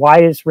make as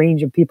widest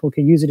range of people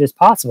could use it as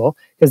possible,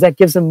 because that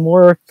gives them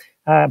more,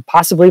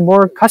 possibly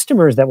more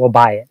customers that will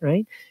buy it,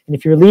 right? And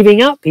if you're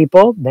leaving out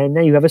people, then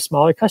you have a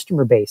smaller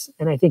customer base.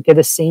 And I think they're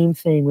the same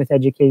thing with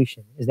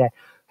education. Is that,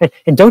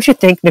 and don't you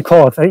think,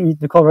 Nicole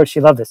wrote,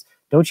 she loved this.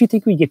 Don't you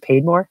think we get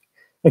paid more?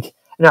 Like,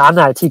 no, I'm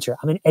not a teacher.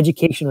 I'm an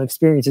educational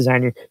experience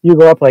designer. You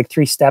go up like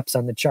 3 steps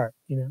on the chart,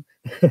 you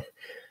know?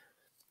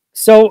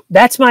 So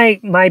that's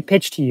my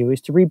pitch to you, is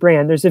to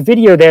rebrand. There's a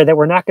video there that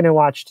we're not going to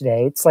watch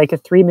today. It's like a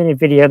 3-minute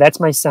video. That's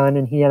my son,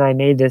 and he and I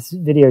made this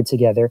video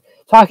together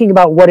talking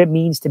about what it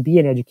means to be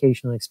an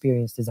educational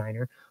experience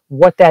designer,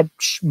 what that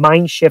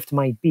mind shift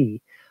might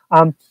be.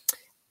 And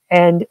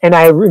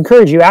I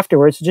encourage you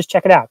afterwards to just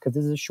check it out, because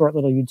this is a short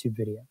little YouTube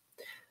video.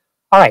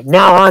 All right,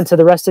 now on to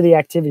the rest of the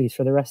activities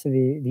for the rest of the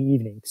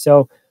evening.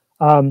 So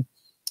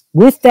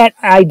with that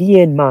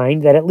idea in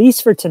mind, that at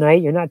least for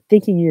tonight, you're not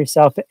thinking of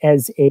yourself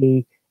as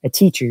a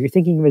teacher, you're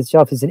thinking of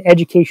yourself as an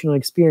educational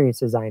experience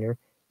designer.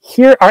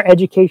 Here are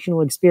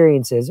educational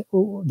experiences.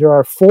 There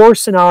are 4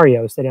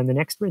 scenarios that on the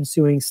next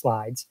ensuing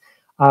slides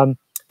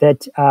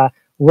that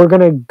we're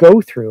going to go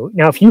through.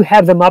 Now, if you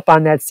have them up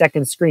on that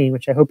second screen,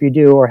 which I hope you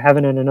do, or have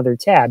it on another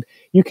tab,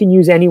 you can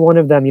use any one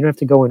of them. You don't have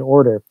to go in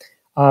order.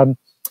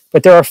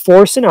 But there are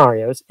 4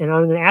 scenarios, and what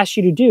I'm going to ask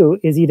you to do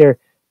is either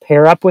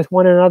pair up with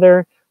one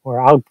another, or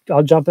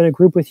I'll jump in a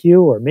group with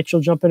you, or Mitch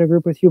will jump in a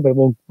group with you, but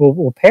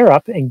we'll pair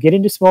up and get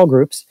into small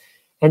groups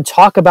and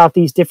talk about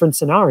these different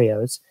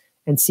scenarios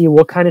and see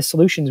what kind of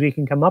solutions we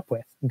can come up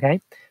with.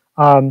 Okay,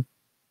 sound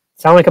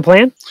like a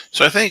plan?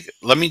 So I think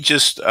let's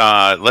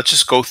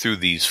just go through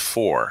these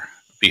 4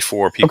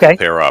 before people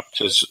pair up,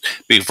 just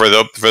for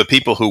the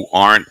people who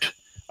aren't,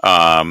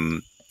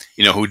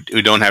 you know, who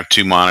don't have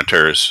 2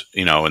 monitors,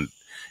 you know, and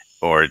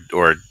or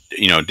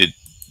you know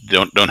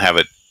don't have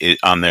it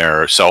on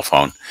their cell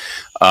phone.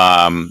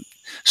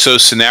 So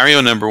scenario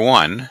number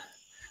 1,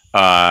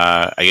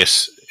 I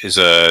guess, is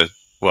let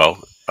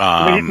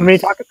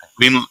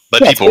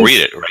people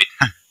read it,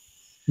 right?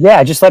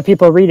 Yeah, just let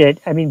people read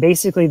it. I mean,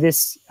 basically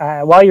this,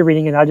 while you're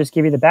reading it, I'll just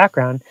give you the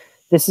background.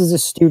 This is a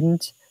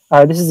student,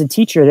 this is a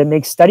teacher that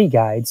makes study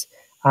guides.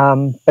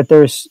 But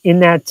there's in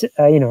that,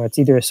 you know, it's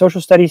either a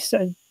social studies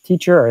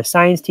teacher or a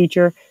science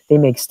teacher. They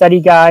make study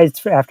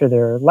guides after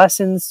their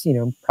lessons, you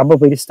know,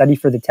 probably to study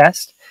for the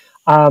test.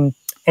 And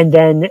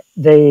then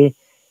they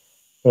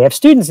have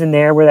students in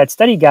there where that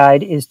study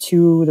guide is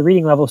the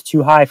reading level is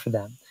too high for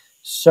them.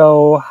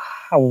 So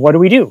what do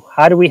we do?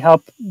 How do we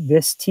help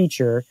this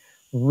teacher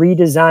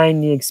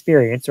redesign the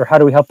experience, or how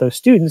do we help those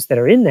students that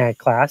are in that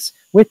class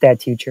with that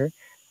teacher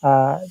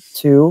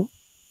to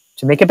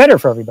make it better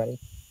for everybody?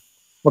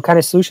 What kind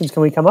of solutions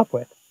can we come up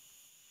with?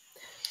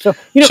 So,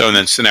 so and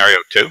then scenario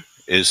 2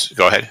 is,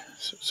 go ahead.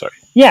 Sorry.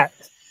 Yeah.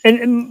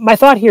 And my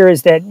thought here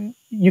is that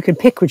you can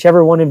pick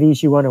whichever one of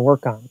these you want to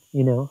work on,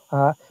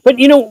 but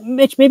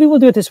Mitch, maybe we'll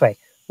do it this way.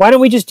 Why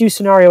don't we just do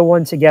scenario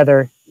 1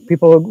 together?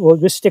 People will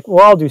just we'll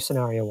all do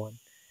scenario 1.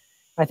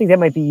 I think that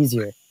might be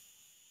easier.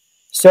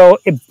 So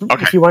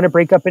if you want to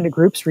break up into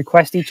groups,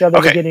 request each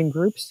other to get in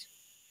groups.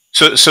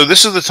 So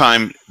this is the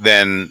time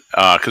then,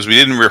 because we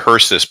didn't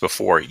rehearse this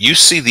before. You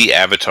see the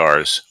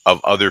avatars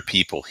of other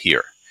people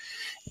here.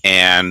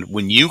 And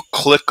when you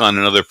click on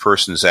another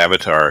person's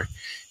avatar,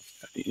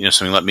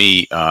 let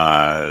me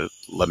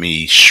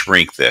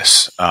shrink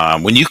this.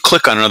 When you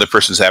click on another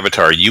person's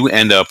avatar, you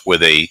end up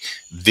with a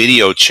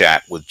video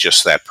chat with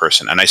just that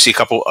person. And I see a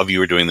couple of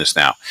you are doing this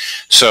now.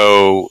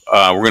 So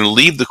we're going to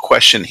leave the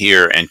question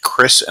here, and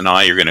Chris and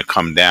I are going to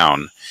come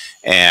down.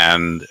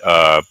 And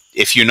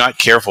if you're not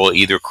careful,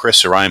 either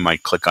Chris or I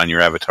might click on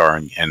your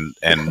avatar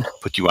and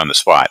put you on the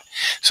spot.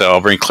 So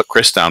I'll bring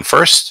Chris down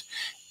first,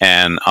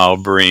 and I'll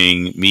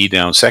bring me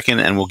down second,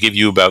 and we'll give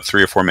you about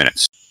 3 or 4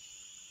 minutes.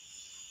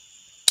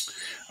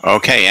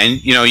 Okay,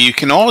 and you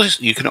can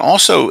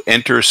also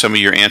enter some of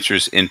your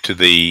answers into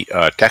the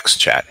text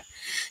chat,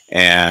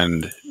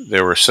 and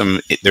there's some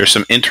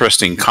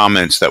interesting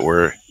comments that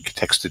were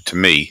texted to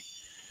me.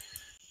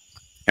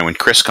 And when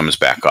Chris comes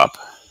back up,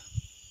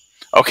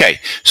 okay,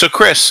 so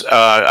Chris,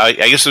 I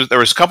guess there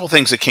was a couple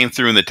things that came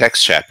through in the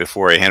text chat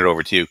before I hand it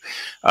over to you.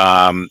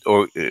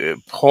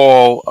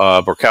 Paul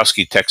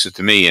Borkowski texted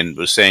to me and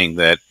was saying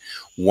that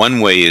one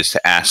way is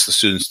to ask the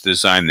students to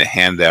design the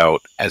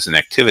handout as an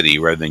activity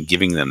rather than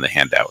giving them the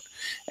handout.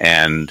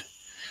 And,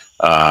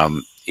 I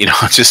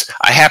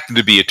happen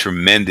to be a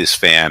tremendous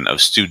fan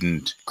of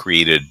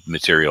student-created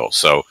material.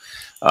 So,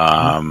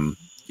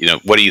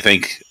 what do you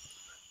think?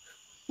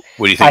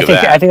 What do you think of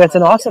that? I think that's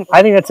an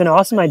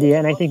awesome idea,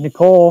 and I think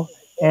Nicole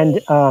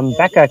and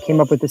Becca came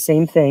up with the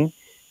same thing.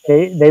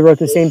 They wrote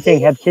the same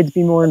thing: have kids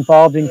be more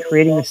involved in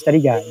creating the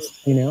study guides.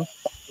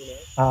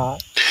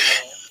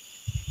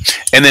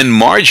 And then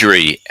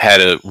Marjorie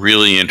had a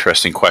really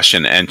interesting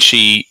question, and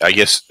she, I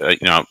guess,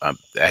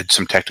 had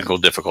some technical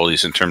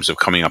difficulties in terms of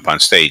coming up on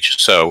stage.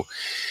 So,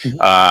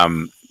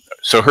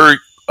 so her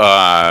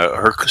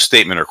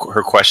statement or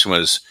her question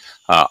was,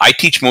 I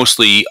teach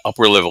mostly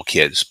upper level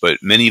kids,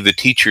 but many of the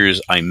teachers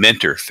I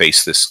mentor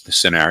face this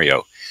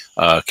scenario.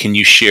 Can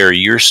you share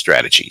your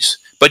strategies?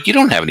 But you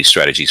don't have any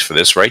strategies for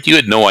this, right? You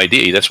had no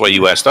idea. That's why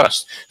you asked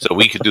us, so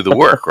we could do the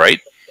work,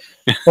 right?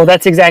 Well,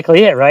 that's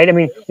exactly it, right? I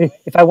mean,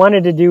 if I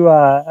wanted to do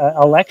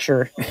a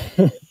lecture,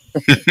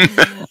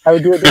 I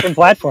would do a different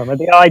platform. But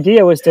the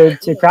idea was to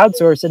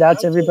crowdsource it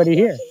out to everybody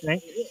here,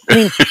 right? I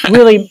mean,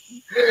 really,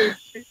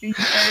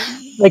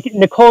 like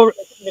Nicole,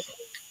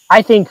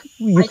 I think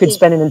you could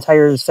spend an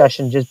entire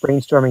session just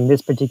brainstorming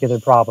this particular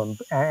problem.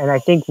 And I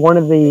think one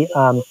of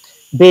the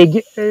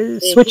big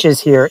switches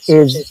here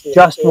is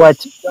just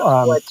what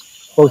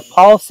both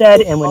Paul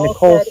said and what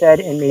Nicole said,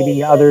 and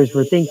maybe others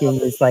were thinking,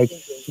 is like,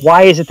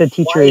 why is it the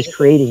teacher is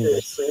creating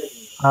this?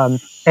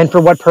 And for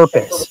what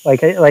purpose?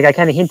 Like I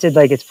kind of hinted,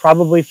 like it's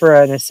probably for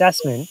an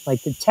assessment,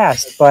 like the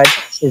test, but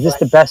is this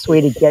the best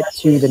way to get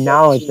to the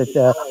knowledge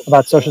that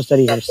about social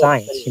studies or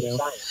science?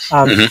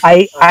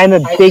 I'm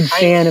a big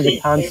fan of the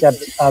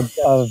concept of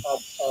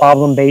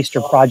problem-based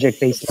or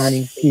project-based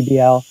learning,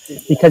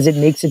 PBL, because it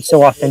makes it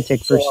so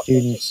authentic for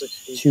students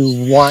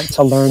to want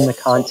to learn the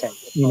content.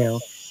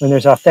 When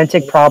there's an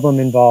authentic problem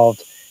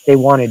involved, they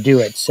want to do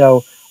it.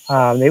 So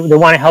they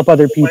want to help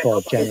other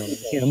people generally.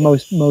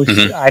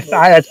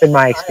 That's been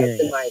my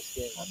experience.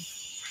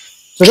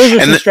 So those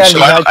are some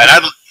strategies.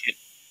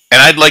 And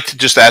I'd like to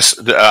just ask,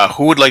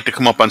 who would like to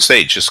come up on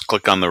stage? Just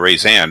click on the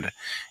raise hand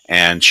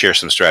and share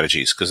some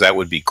strategies, because that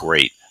would be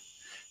great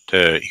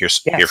to hear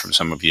from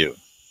some of you.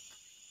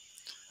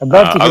 I'd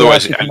love to hear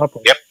what you come up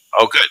with. Yep.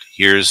 Oh, good.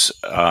 Here's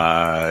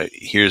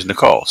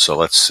Nicole. So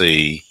let's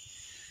see.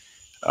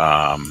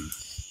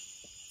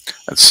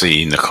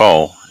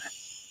 Nicole.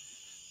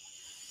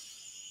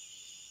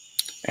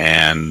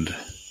 And,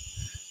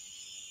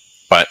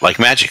 but like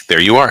magic, there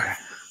you are.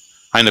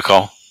 Hi,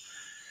 Nicole.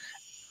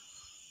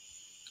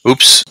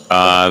 Oops,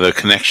 the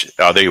connection.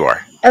 Oh, there you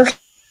are.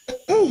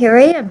 Okay, here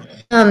I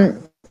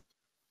am.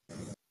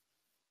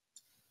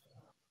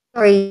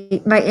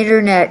 Sorry, my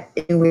internet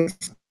is.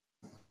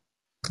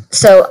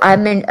 So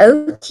I'm an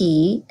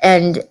OT,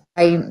 and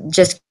I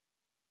just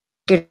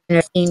get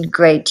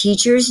great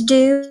teachers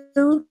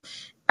do.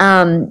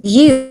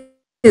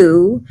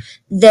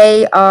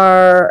 They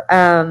are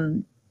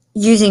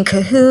using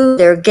Kahoot,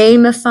 they're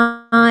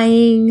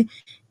gamifying,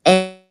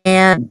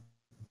 and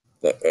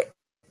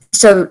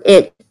so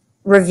it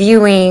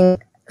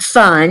reviewing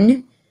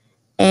fun,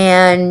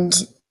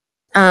 and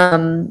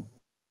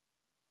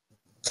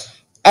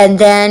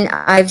then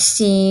I've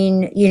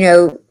seen,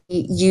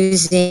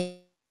 using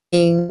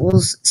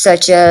tools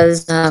such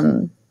as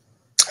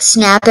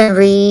Snap and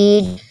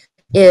Read.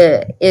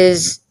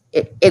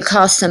 It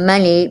costs some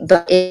money,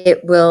 but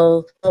it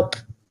will help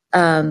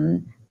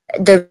the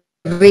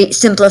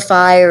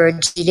simplify or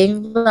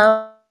cheating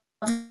level.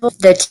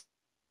 The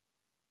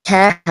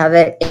text, have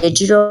it in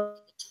digital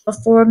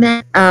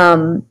format.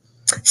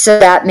 So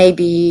that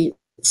maybe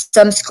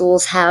some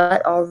schools have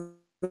it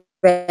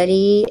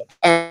already,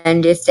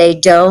 and if they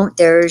don't,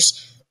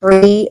 there's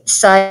free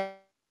sites,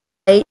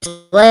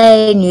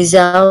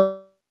 Newsella,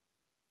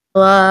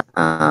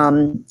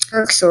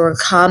 Turks or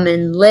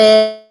Common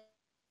Lit.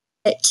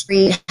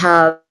 We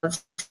have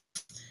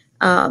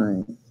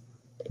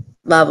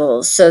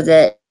levels so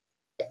that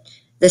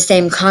the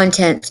same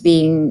content's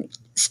being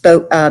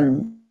spoke.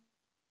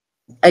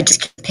 I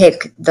just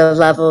pick the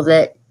level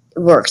that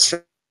works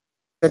for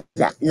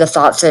that, the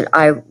thoughts that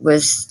I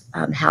was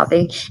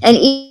having, and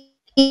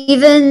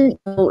even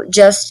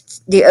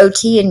just the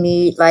OT in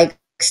me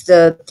likes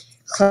the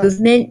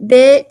movement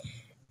bit.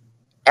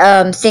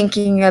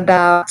 Thinking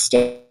about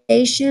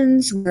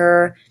stations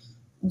where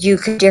you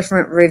could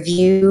different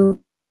review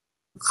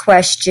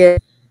question,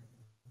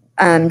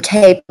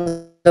 tape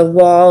on the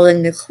wall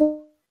in the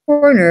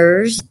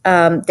corners.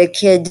 The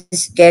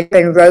kids get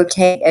and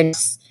rotate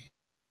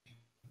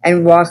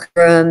and walk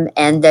room,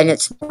 and then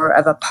it's more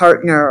of a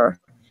partner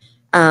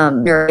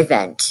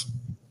event,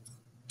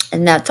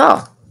 and that's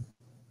all.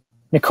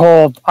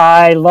 Nicole,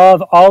 I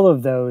love all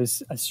of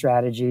those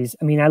strategies.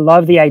 I mean, I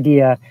love the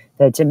idea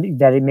that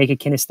it make it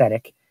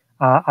kinesthetic.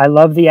 I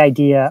love the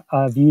idea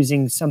of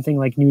using something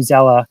like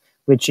Newsella,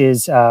 which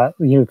is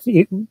Newsella,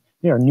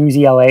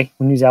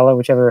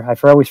 whichever. I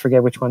always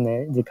forget which one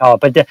they call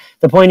it. But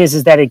the point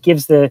is that it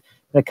gives the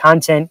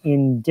content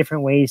in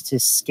different ways to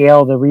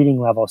scale the reading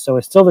level. So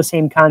it's still the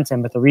same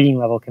content, but the reading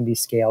level can be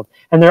scaled.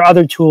 And there are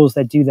other tools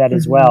that do that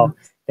as well.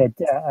 That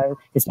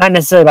it's not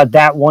necessarily about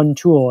that one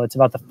tool. It's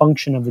about the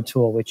function of the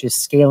tool, which is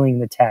scaling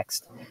the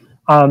text.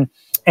 And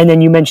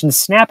then you mentioned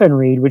Snap and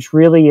Read, which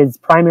really its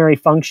primary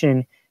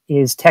function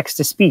is text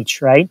to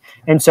speech, right?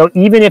 And so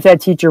even if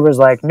that teacher was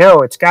like, no,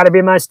 it's got to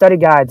be my study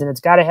guides and it's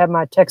got to have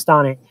my text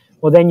on it,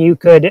 well, then you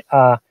could,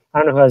 I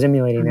don't know who I was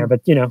emulating there,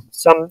 but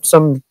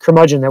some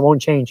curmudgeon that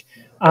won't change.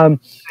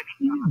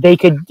 They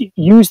could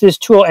use this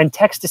tool, and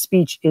text to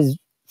speech is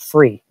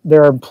free.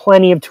 There are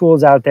plenty of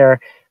tools out there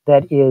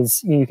that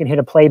is, you can hit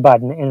a play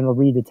button and it'll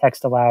read the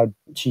text aloud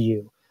to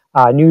you.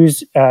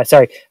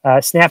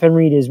 Snap and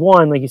Read is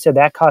one, like you said,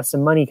 that costs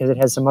some money because it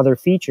has some other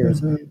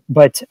features.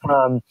 But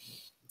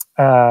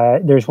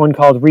there's one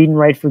called Read and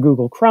Write for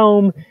Google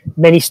Chrome.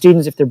 Many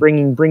students, if they're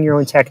bring your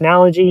own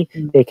technology,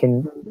 they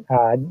can,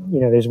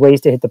 there's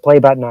ways to hit the play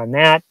button on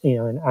that.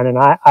 And on an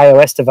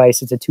iOS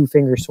device, it's a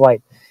 2-finger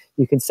swipe.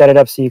 You can set it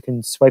up so you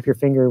can swipe your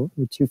finger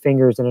with 2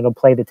 fingers and it'll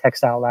play the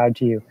text out loud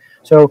to you.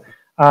 So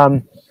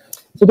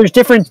there's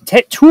different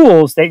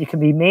tools that can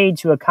be made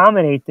to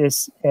accommodate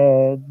this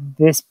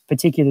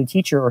particular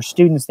teacher or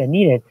students that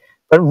need it.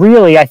 But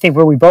really, I think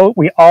where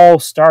we all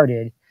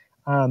started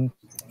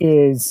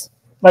is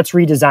let's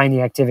redesign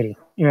the activity,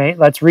 right?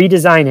 Let's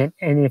redesign it.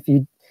 And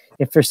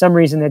if for some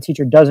reason that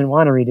teacher doesn't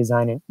want to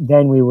redesign it,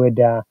 then we would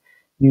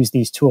use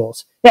these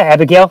tools. Yeah,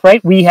 Abigail,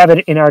 right? We have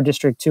it in our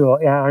district too.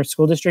 Our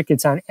school district,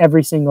 it's on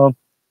every single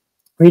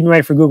Read and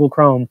Write for Google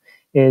Chrome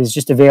is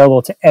just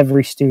available to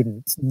every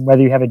student,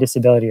 whether you have a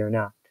disability or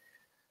not.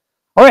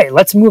 All right,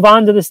 let's move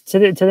on to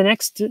the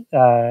next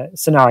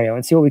scenario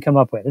and see what we come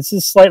up with. This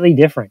is slightly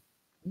different.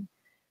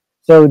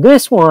 So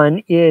this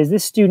one is,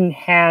 this student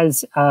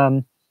is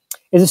a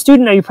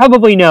student that you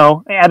probably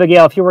know,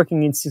 Abigail, if you're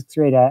working in 6th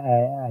grade,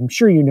 I'm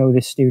sure you know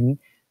this student,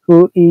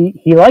 who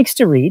he likes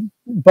to read,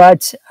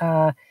 but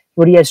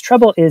what he has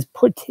trouble is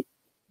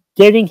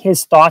getting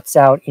his thoughts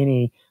out in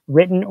a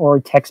written or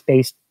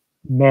text-based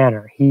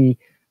manner.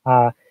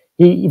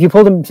 If you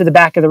pulled him to the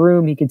back of the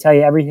room, he could tell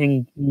you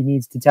everything he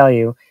needs to tell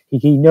you.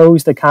 He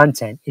knows the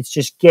content. It's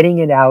just getting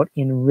it out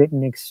in a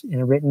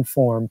written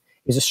form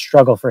is a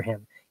struggle for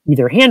him,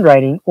 either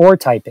handwriting or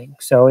typing.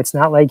 So it's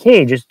not like,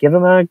 hey, just give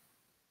him a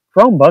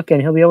Chromebook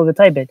and he'll be able to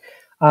type it.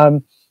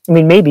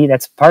 Maybe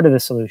that's part of the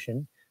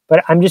solution,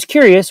 but I'm just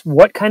curious,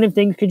 what kind of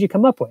things could you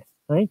come up with,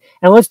 right?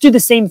 And let's do the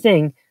same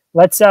thing.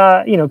 Let's,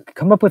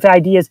 come up with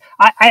ideas.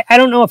 I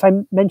don't know if I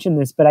mentioned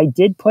this, but I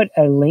did put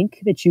a link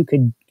that you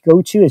could go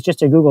to. It's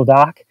just a Google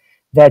Doc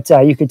that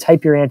you could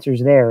type your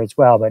answers there as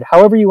well. But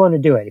however you want to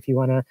do it, if you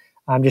want to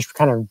just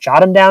kind of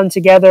jot them down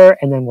together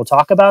and then we'll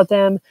talk about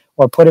them,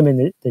 or put them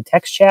in the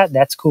text chat,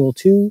 that's cool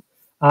too.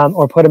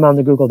 Or put them on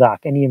the Google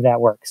Doc. Any of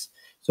that works.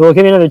 So we'll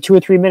give you another 2 or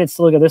 3 minutes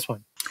to look at this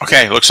one.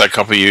 Okay, looks like a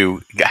couple of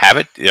you have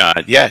it.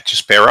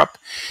 Just pair up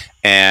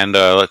and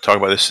let's talk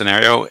about this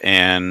scenario.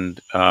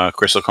 And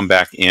Chris will come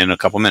back in a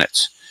couple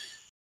minutes.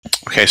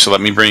 Okay, so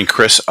let me bring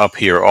Chris up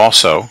here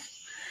also.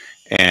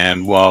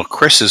 And while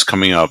Chris is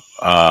coming up,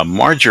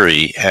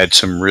 Marjorie had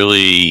some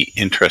really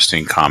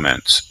interesting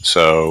comments.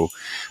 So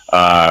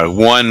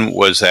one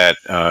was that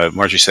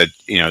Marjorie said,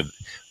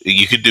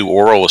 you could do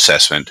oral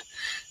assessment.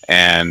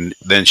 And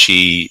then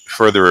she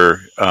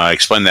further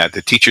explained that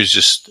the teachers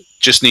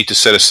just need to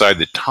set aside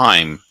the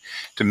time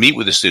to meet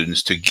with the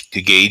students to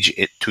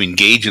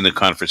engage in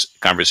the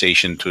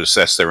conversation to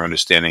assess their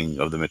understanding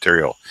of the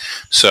material.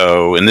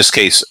 So in this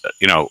case,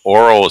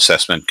 oral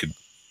assessment could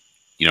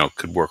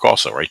work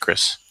also, right,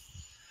 Chris?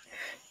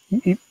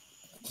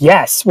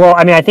 Yes. Well,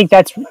 I mean, I think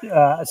that's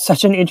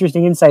such an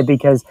interesting insight,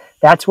 because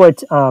that's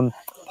what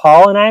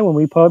Paul and I, when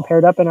we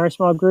paired up in our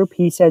small group,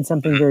 he said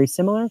something very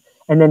similar.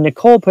 And then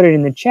Nicole put it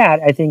in the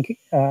chat. I think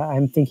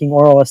I'm thinking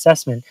oral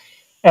assessment.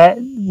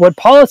 What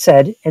Paul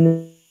said,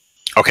 and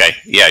Okay.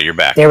 Yeah, you're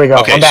back. there we go.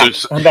 Okay.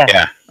 I'm back.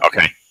 Yeah.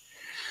 Okay.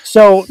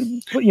 So,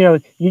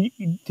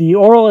 the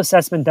oral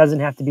assessment doesn't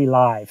have to be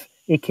live.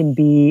 It can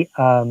be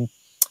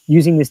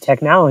using this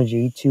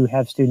technology to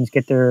have students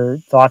get their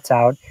thoughts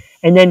out.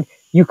 And then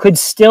you could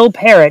still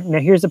pair it. Now,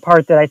 here's the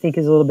part that I think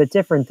is a little bit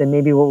different than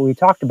maybe what we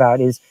talked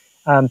about is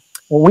what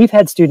we've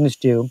had students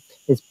do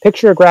is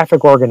picture a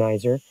graphic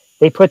organizer.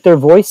 They put their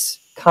voice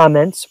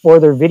comments or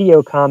their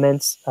video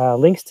comments,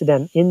 links to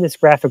them in this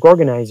graphic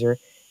organizer,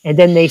 and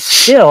then they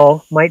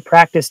still might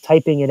practice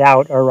typing it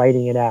out or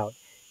writing it out.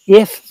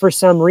 If for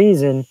some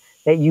reason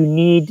that you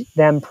need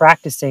them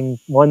practicing,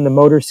 the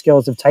motor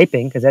skills of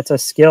typing, because that's a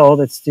skill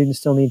that students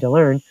still need to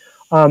learn,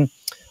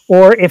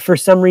 or if for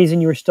some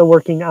reason you were still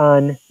working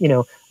on,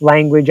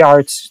 language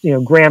arts,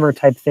 grammar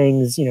type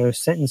things,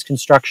 sentence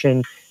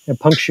construction,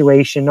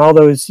 punctuation, all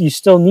those, you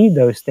still need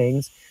those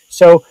things.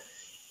 So,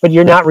 but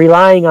you're not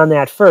relying on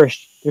that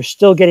first. They're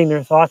still getting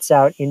their thoughts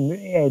out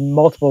in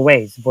multiple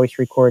ways: voice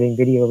recording,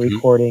 video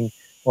recording,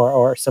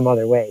 or some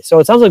other way. So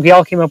it sounds like we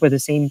all came up with the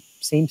same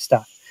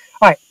stuff.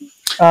 All right.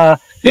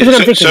 Here's what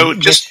I'm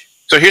thinking.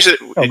 So here's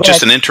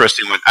just an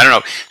interesting one. I don't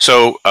know.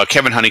 So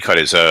Kevin Honeycutt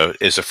is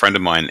a friend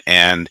of mine,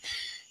 and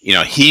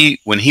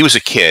when he was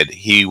a kid,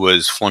 he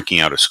was flunking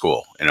out of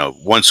school.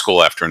 One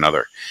school after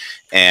another,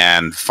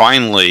 and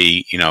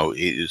finally,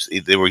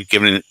 they were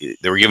given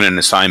an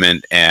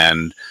assignment,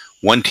 and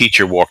one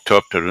teacher walked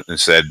up to him and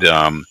said,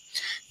 I'd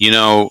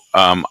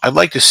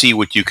like to see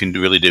what you can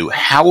really do.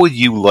 How would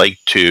you like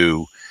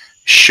to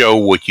show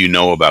what you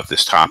know about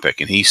this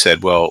topic? And he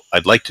said, well,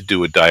 I'd like to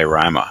do a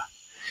diorama.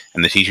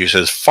 And the teacher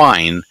says,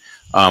 fine,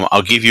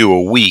 I'll give you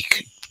a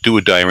week, do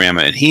a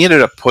diorama. And he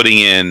ended up putting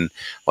in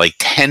like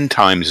 10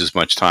 times as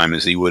much time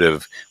as he would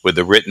have with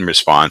the written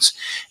response.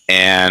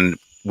 And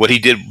what he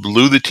did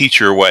blew the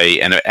teacher away.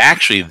 And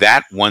actually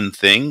that one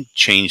thing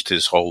changed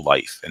his whole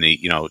life. And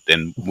he,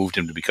 then moved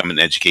him to become an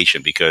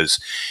education, because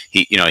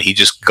he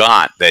just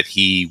got that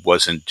he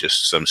wasn't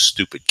just some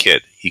stupid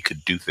kid. He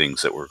could do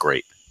things that were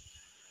great.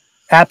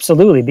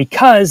 Absolutely.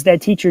 Because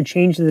that teacher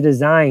changed the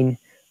design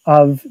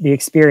of the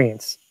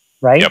experience,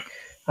 right?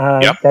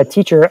 Yep. That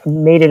teacher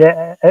made it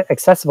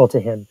accessible to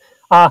him.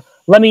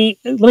 Let me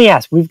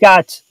ask, we've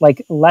got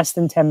like less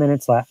than 10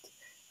 minutes left.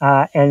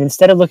 And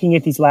instead of looking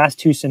at these last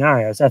two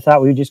scenarios, I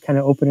thought we would just kind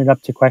of open it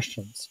up to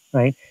questions,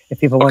 right? If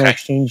people want to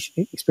exchange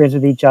experience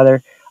with each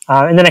other.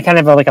 And then I kind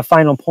of have like a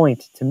final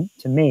point to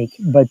make.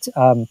 But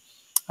I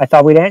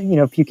thought we'd,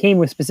 if you came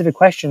with specific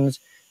questions,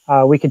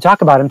 we could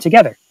talk about them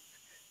together.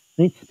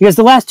 Right? Because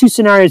the last two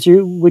scenarios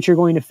which you're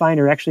going to find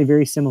are actually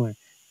very similar.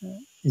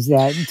 Is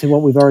that to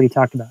what we've already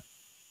talked about?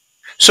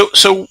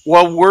 So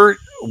while we're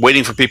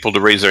waiting for people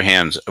to raise their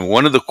hands,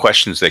 one of the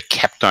questions that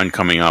kept on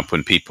coming up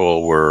when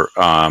people were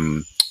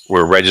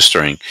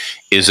registering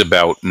is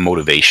about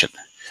motivation.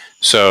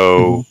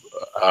 So,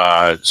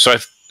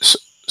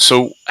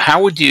 so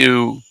how do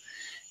you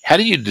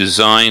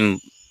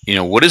design?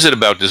 What is it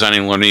about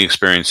designing learning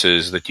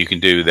experiences that you can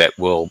do that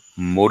will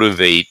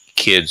motivate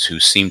kids who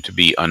seem to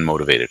be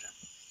unmotivated?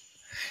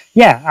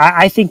 Yeah,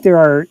 I think there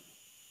are.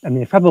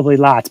 There's probably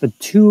lots, but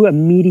two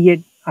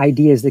immediate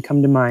ideas that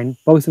come to mind,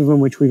 both of them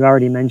which we've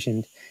already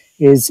mentioned,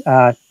 is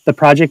the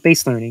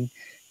project-based learning,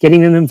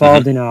 getting them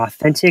involved in an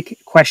authentic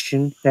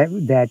question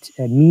that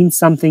means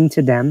something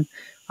to them,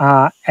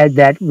 and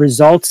that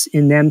results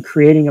in them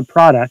creating a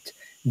product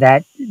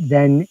that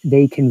then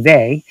they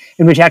convey,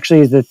 and which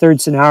actually is the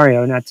third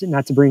scenario,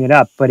 not to bring it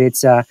up, but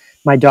it's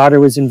my daughter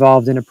was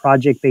involved in a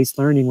project-based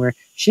learning where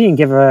she didn't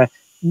give a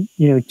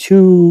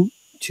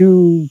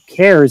two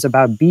cares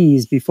about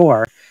bees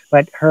before,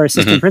 but her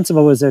assistant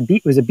principal was a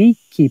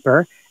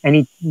beekeeper, and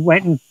he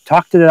went and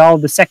talked to all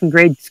the second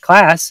grade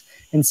class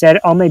and said,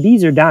 "All my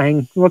bees are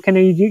dying. What can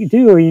I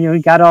do?" He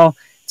got all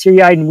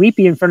teary-eyed and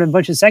weepy in front of a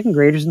bunch of second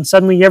graders, and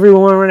suddenly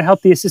everyone wanted to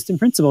help the assistant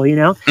principal.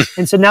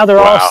 And so now they're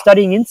all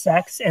studying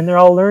insects, and they're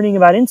all learning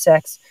about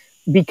insects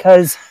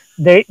because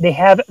we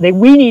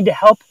need to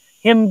help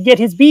him get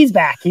his bees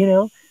back.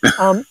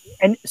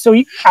 And so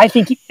I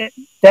think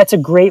that's a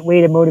great way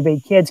to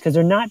motivate kids, because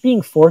they're not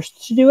being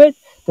forced to do it.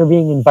 They're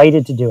being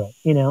invited to do it,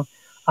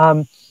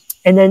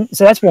 and then,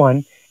 so that's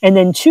one. And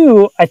then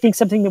two, I think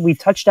something that we've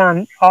touched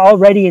on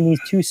already in these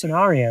two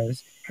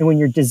scenarios, and when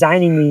you're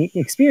designing the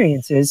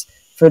experiences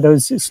for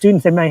those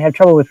students that might have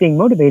trouble with being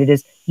motivated,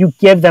 is you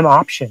give them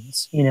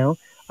options,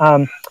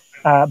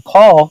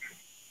 Paul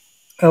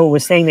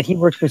was saying that he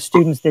works with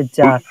students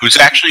that... who's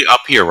actually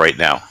up here right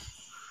now.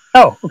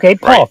 Oh, okay.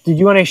 Paul, Did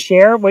you want to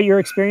share what your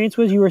experience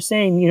was? You were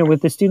saying,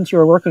 with the students you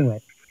were working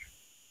with.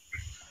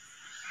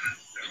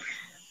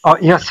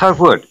 Yes, I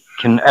would.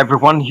 Can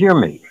everyone hear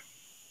me?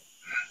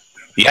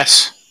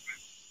 Yes.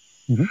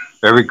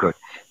 Very good.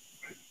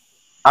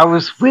 I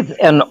was with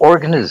an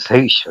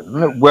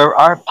organization where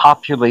our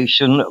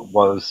population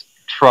was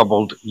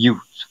troubled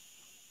youth.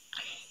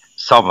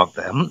 Some of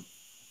them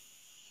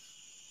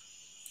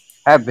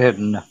have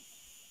been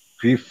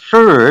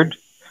referred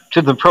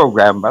to the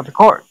program by the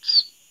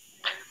courts.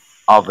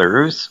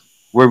 Others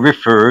were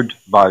referred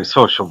by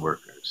social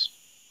workers.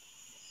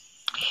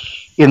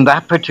 In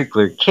that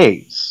particular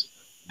case,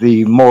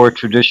 the more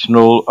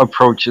traditional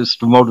approaches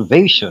to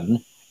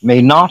motivation may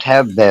not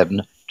have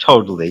been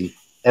totally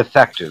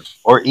effective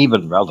or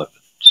even relevant.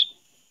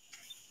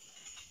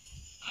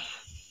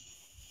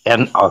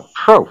 An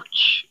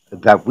approach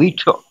that we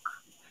took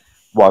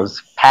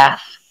was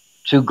path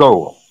to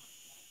goal.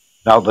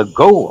 Now, the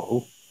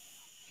goal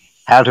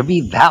had to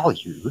be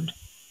valued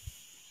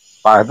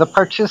by the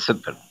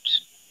participant.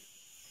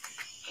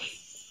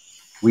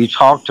 We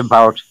talked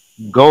about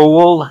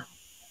goal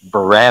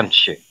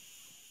branching.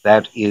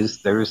 That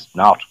is, there's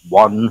not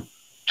one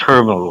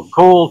terminal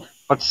goal,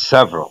 but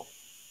several.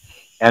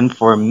 And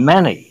for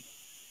many,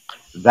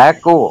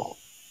 that goal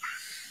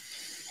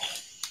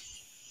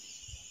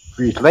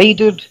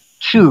related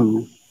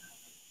to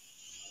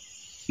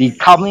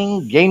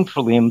becoming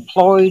gainfully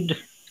employed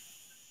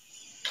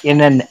in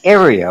an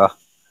area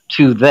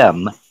to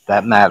them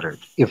that mattered,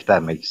 if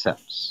that makes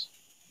sense.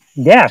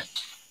 Yeah.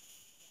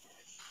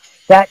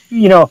 That,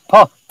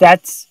 Paul,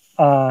 that's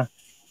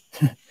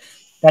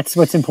that's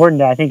what's important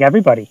to, I think,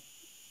 everybody.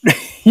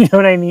 You know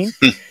what I mean?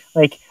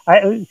 Like,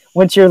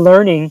 once you're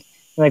learning,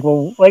 like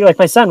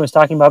my son was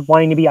talking about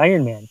wanting to be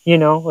Iron Man,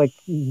 like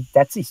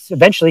that's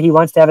eventually he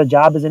wants to have a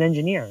job as an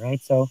engineer,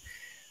 right? So,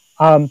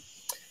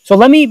 so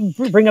let me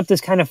bring up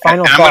this kind of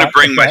final thought.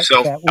 I'm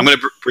going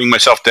to bring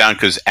myself down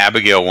because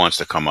Abigail wants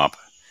to come up,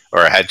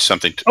 or had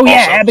something to. Oh yeah,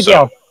 also.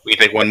 Abigail. So we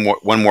take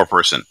one more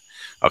person.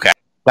 Okay.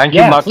 Thank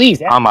you much.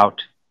 Please. I'm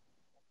out.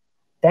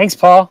 Thanks,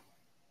 Paul.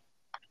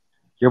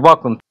 You're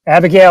welcome.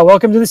 Abigail,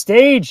 welcome to the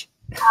stage.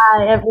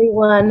 Hi,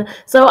 everyone.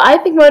 So I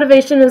think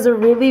motivation is a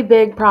really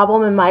big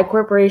problem in my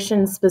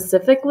corporation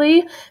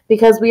specifically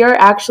because we are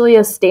actually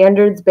a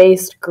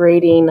standards-based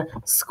grading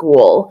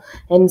school.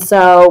 And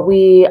so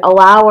we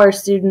allow our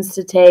students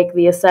to take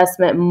the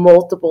assessment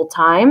multiple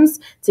times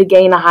to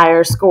gain a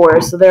higher score.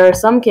 So there are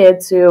some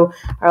kids who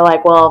are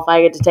like, well, if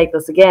I get to take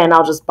this again,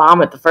 I'll just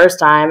bomb it the first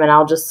time and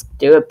I'll just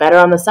do it better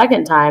on the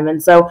second time.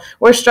 And so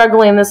we're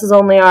struggling. This is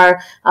only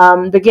our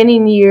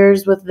beginning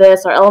years with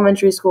this. Our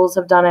elementary schools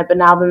have done it, but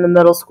now in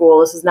the middle school,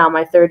 this is now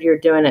my third year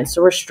doing it,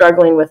 so we're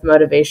struggling with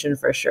motivation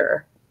for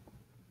sure.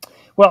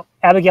 Well,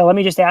 Abigail, let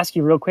me just ask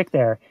you real quick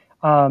there.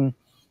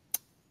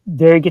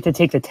 They get to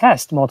take the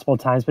test multiple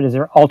times, but is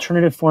there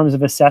alternative forms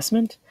of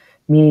assessment?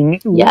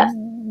 Meaning, yes.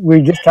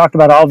 We just talked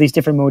about all these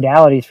different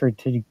modalities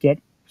to get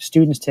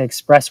students to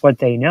express what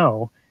they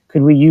know.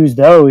 Could we use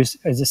those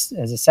as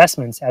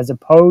assessments as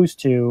opposed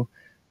to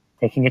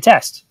taking a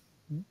test?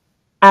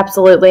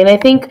 Absolutely. And I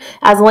think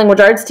as a language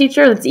arts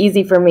teacher, that's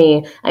easy for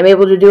me. I'm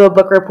able to do a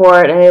book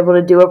report. I'm able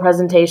to do a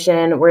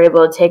presentation. We're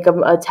able to take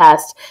a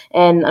test.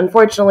 And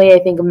unfortunately, I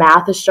think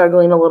math is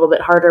struggling a little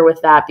bit harder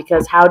with that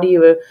because how do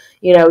you,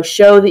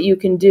 show that you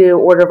can do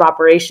order of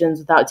operations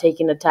without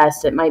taking a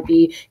test? It might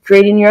be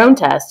creating your own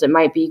test. It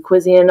might be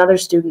quizzing another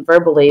student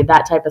verbally,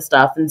 that type of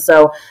stuff. And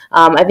so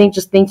I think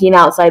just thinking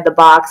outside the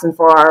box, and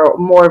for our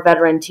more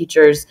veteran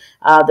teachers,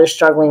 they're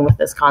struggling with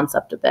this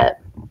concept a bit.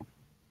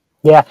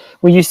 Yeah,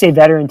 well, you say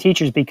veteran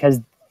teachers because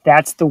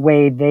that's the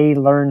way they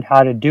learned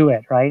how to do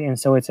it, right? And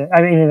so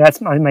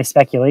that's my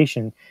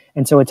speculation.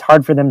 And so it's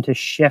hard for them to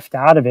shift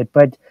out of it.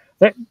 But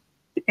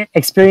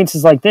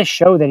experiences like this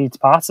show that it's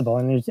possible,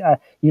 and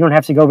you don't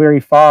have to go very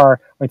far.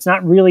 Or it's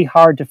not really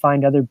hard to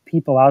find other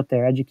people out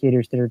there,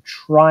 educators that are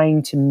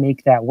trying to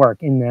make that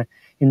work in the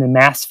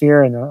math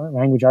sphere and the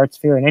language arts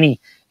sphere and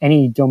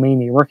any domain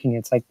that you're working in.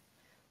 It's like,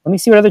 let me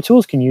see what other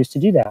tools can use to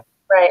do that.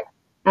 Right.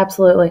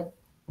 Absolutely.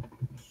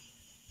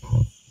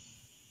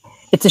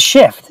 It's a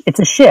shift,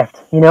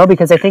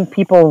 because I think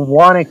people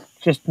want to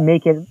just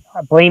make it,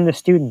 blame the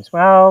students.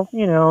 Well,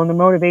 the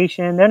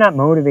motivation, they're not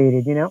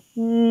motivated,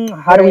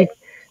 how do we,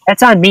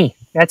 that's on me.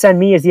 That's on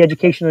me as the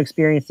educational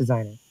experience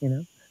designer,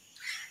 And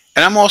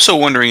I'm also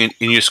wondering,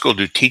 in your school,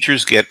 do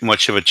teachers get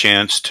much of a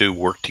chance to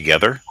work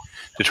together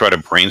to try to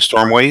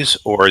brainstorm ways,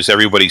 or is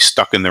everybody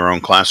stuck in their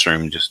own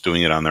classroom just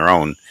doing it on their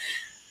own?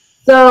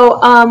 So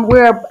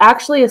we're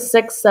actually a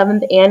 6th,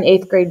 7th, and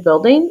 8th grade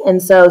building.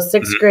 And so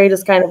 6th grade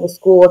is kind of a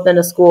school within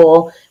a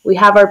school. We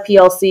have our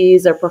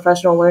PLCs, our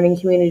professional learning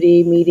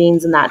community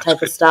meetings, and that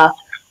type of stuff.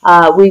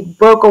 We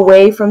broke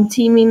away from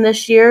teaming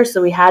this year.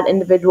 So we had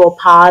individual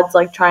pods,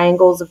 like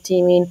triangles of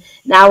teaming.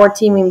 Now we're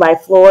teaming by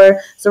floor.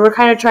 So we're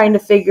kind of trying to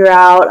figure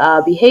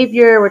out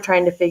behavior. We're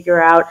trying to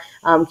figure out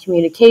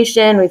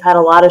communication. We've had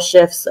a lot of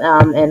shifts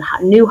and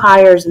new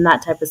hires and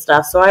that type of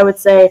stuff. So I would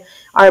say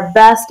our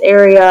best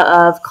area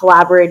of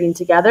collaborating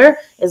together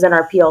is in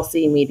our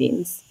PLC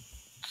meetings.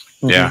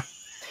 Yeah.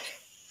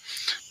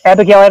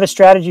 Abigail, I have a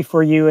strategy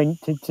for you and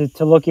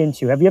to look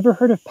into. Have you ever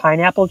heard of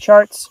pineapple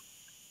charts?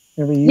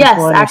 Yes,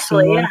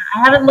 actually. Yeah. I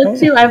haven't looked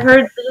too. I've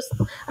heard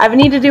I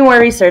need to do more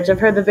research. I've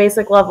heard the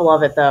basic level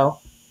of it, though.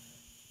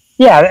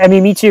 Yeah, I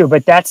mean, me too.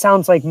 But that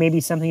sounds like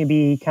maybe something to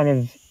be kind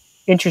of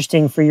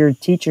interesting for your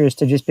teachers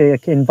to just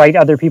invite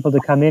other people to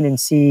come in and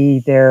see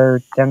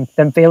them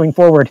failing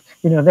forward,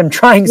 them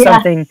trying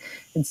something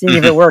and seeing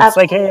if it works.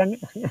 Absolutely.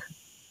 Like, hey,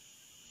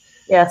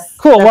 yes.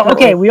 Cool. Definitely. Well,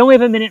 okay, we only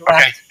have a minute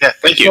left. Okay. Yeah,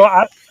 thank you.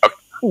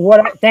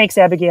 So thanks,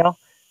 Abigail.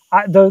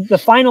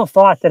 The final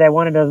thought that I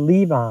wanted to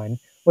leave on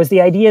was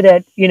the idea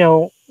that,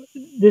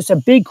 there's a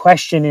big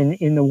question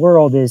in the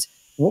world is,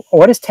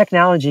 what is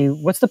technology?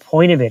 What's the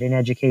point of it in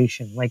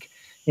education? Like,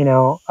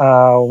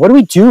 what do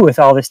we do with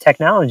all this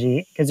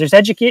technology? Because there's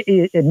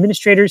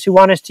administrators who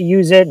want us to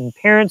use it and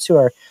parents who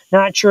are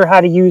not sure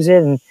how to use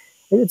it. And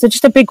it's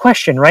just a big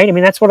question, right? I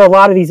mean, that's what a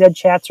lot of these ed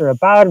chats are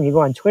about. And you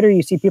go on Twitter,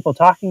 you see people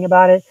talking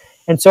about it.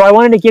 And so I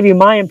wanted to give you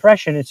my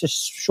impression. It's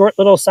just a short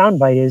little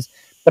soundbite is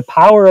the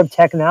power of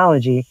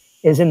technology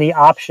is in the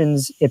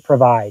options it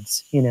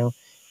provides.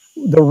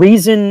 The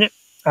reason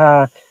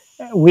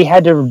we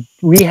had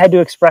to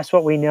express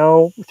what we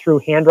know through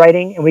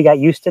handwriting, and we got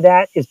used to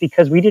that, is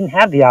because we didn't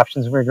have the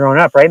options when we were growing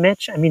up, right,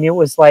 Mitch? I mean, it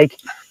was like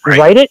you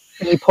write it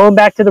and you pull them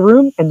back to the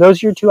room, and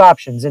those are your two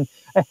options. And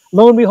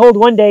lo and behold,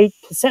 one day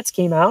cassettes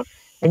came out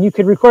and you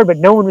could record, but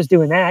no one was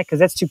doing that because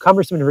that's too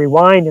cumbersome to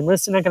rewind and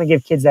listen. Not going to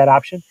give kids that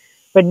option.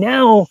 But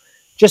now,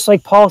 just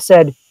like Paul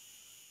said,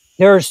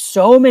 there are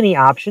so many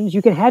options.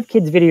 You can have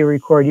kids video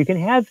record. You can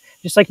have,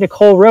 just like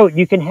Nicole wrote,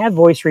 you can have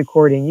voice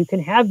recording. You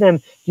can have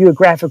them do a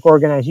graphic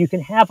organize. You can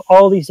have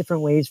all these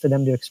different ways for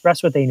them to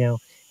express what they know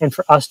and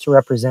for us to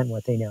represent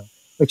what they know,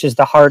 which is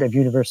the heart of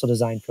universal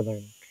design for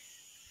learning.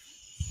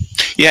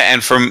 Yeah,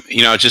 and from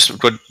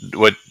just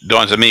what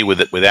dawns on me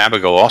with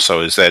Abigail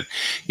also is that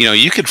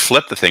you could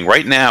flip the thing.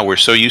 Right now, we're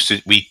so used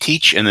to we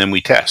teach and then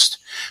we test.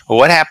 Well,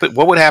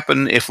 what would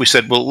happen if we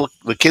said, well, look,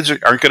 the kids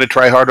aren't going to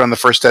try hard on the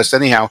first test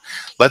anyhow.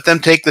 Let them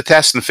take the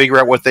test and figure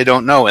out what they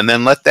don't know, and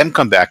then let them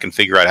come back and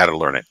figure out how to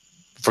learn it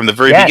from the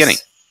very beginning.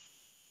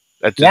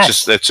 That's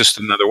just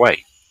another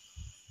way.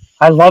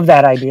 I love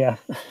that idea.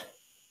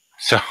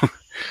 So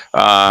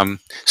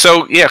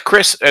yeah,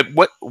 Chris,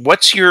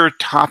 what's your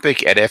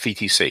topic at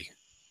FETC?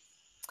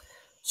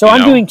 So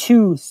I'm doing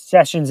 2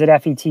 sessions at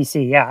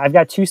FETC. Yeah, I've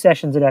got 2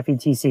 sessions at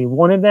FETC.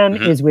 One of them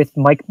is with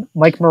Mike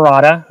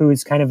Murata, who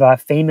is kind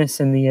of famous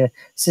in the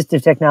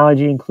assistive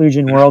technology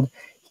inclusion world.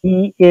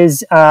 He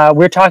is.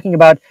 We're talking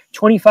about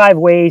 25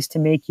 ways to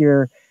make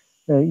your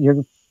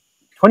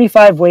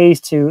 25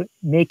 ways to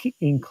make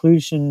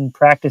inclusion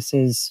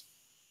practices.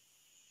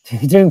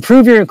 To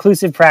improve your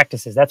inclusive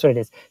practices. That's what it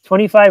is.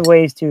 25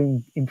 ways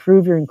to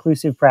improve your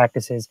inclusive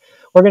practices.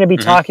 We're going to be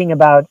talking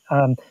about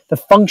the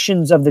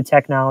functions of the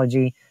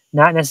technology,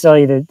 not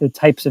necessarily the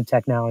types of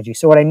technology.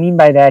 So what I mean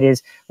by that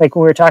is, like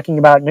when we were talking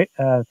about,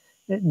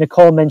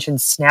 Nicole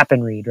mentioned Snap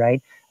and Read,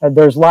 right?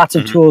 There's lots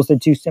of tools that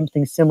do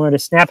something similar to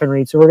Snap and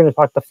Read. So we're going to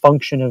talk the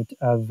function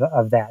of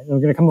that. We're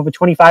going to come up with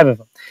 25 of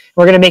them.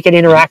 We're going to make it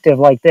interactive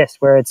like this,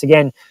 where it's,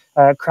 again,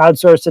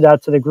 crowdsource it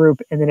out to the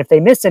group. And then if they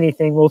miss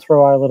anything, we'll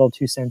throw our little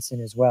 2 cents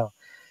in as well.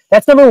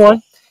 That's number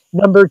 1.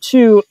 Number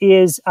 2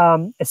 is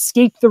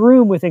escape the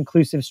room with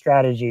inclusive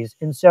strategies.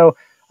 And so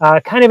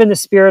kind of in the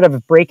spirit of a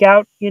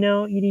breakout,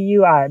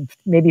 EDU,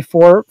 maybe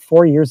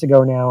four years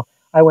ago now,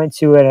 I went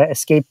to an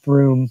escape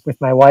room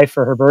with my wife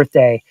for her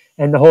birthday.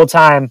 And the whole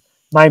time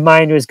my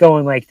mind was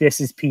going like, this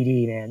is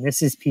PD, man.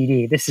 This is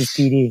PD. This is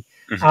PD.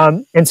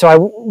 And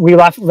so we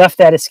left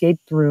that escape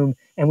room,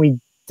 and we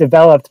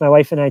developed, my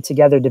wife and I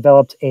together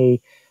developed an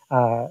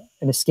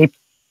escape,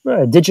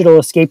 digital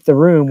escape the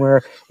room,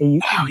 where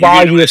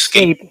while you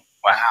escape.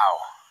 Wow.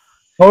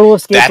 Total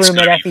escape That's room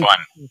at FETC.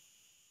 fun.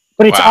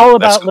 But it's all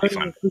about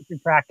learning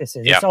inclusive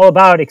practices. Yep. It's all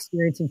about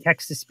experiencing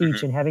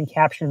text-to-speech and having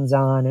captions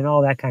on and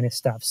all that kind of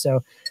stuff.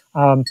 So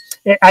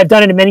I've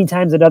done it many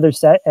times at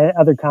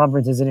other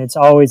conferences, and it's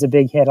always a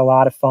big hit, a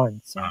lot of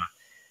fun. So.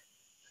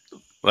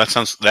 Well,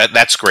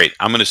 that's great.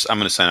 I'm gonna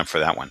sign up for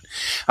that one.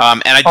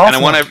 And I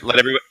want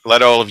to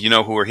let all of you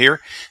know who are here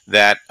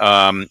that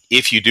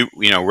if you do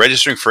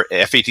registering for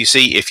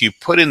FETC, if you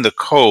put in the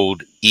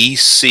code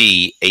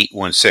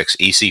EC816,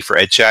 EC for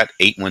Edchat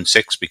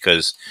 816,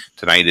 because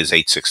tonight is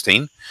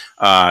 8/16,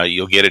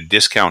 you'll get a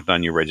discount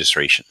on your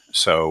registration.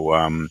 So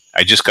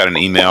I just got an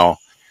email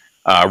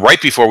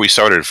right before we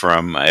started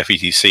from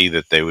FETC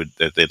that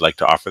they'd like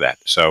to offer that.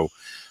 So.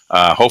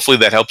 Hopefully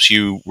that helps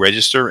you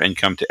register and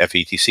come to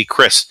FETC.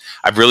 Chris,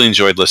 I've really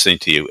enjoyed listening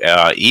to you.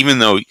 Even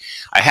though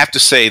I have to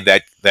say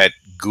that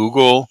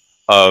Googling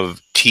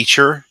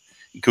teacher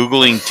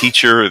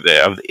of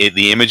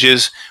the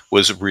images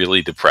was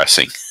really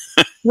depressing.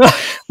 but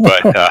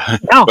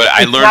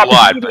I learned a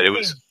lot. But it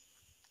was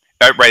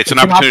right. It's an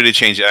opportunity to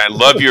change it. I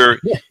love your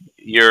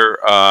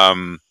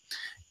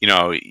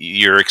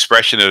your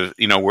expression of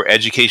we're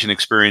education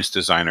experience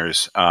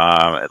designers.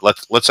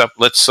 Let's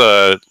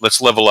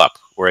level up.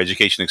 We're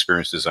education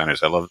experience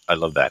designers. I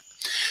love that.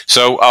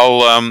 So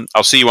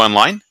I'll see you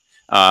online,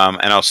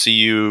 and I'll see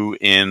you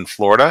in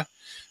Florida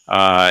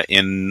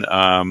in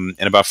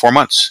about 4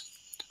 months.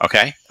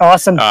 Okay.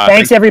 Awesome.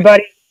 Thanks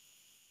everybody.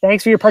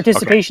 Thanks for your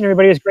participation,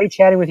 everybody. It was great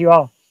chatting with you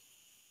all.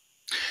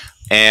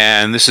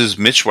 And this is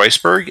Mitch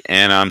Weisberg,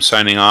 and I'm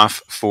signing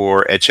off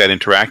for Edchat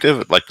Interactive.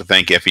 I'd like to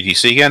thank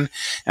FETC again,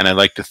 and I'd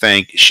like to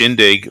thank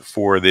Shindig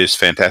for this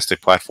fantastic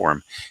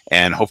platform,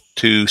 and hope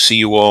to see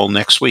you all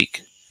next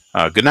week.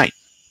 Good night.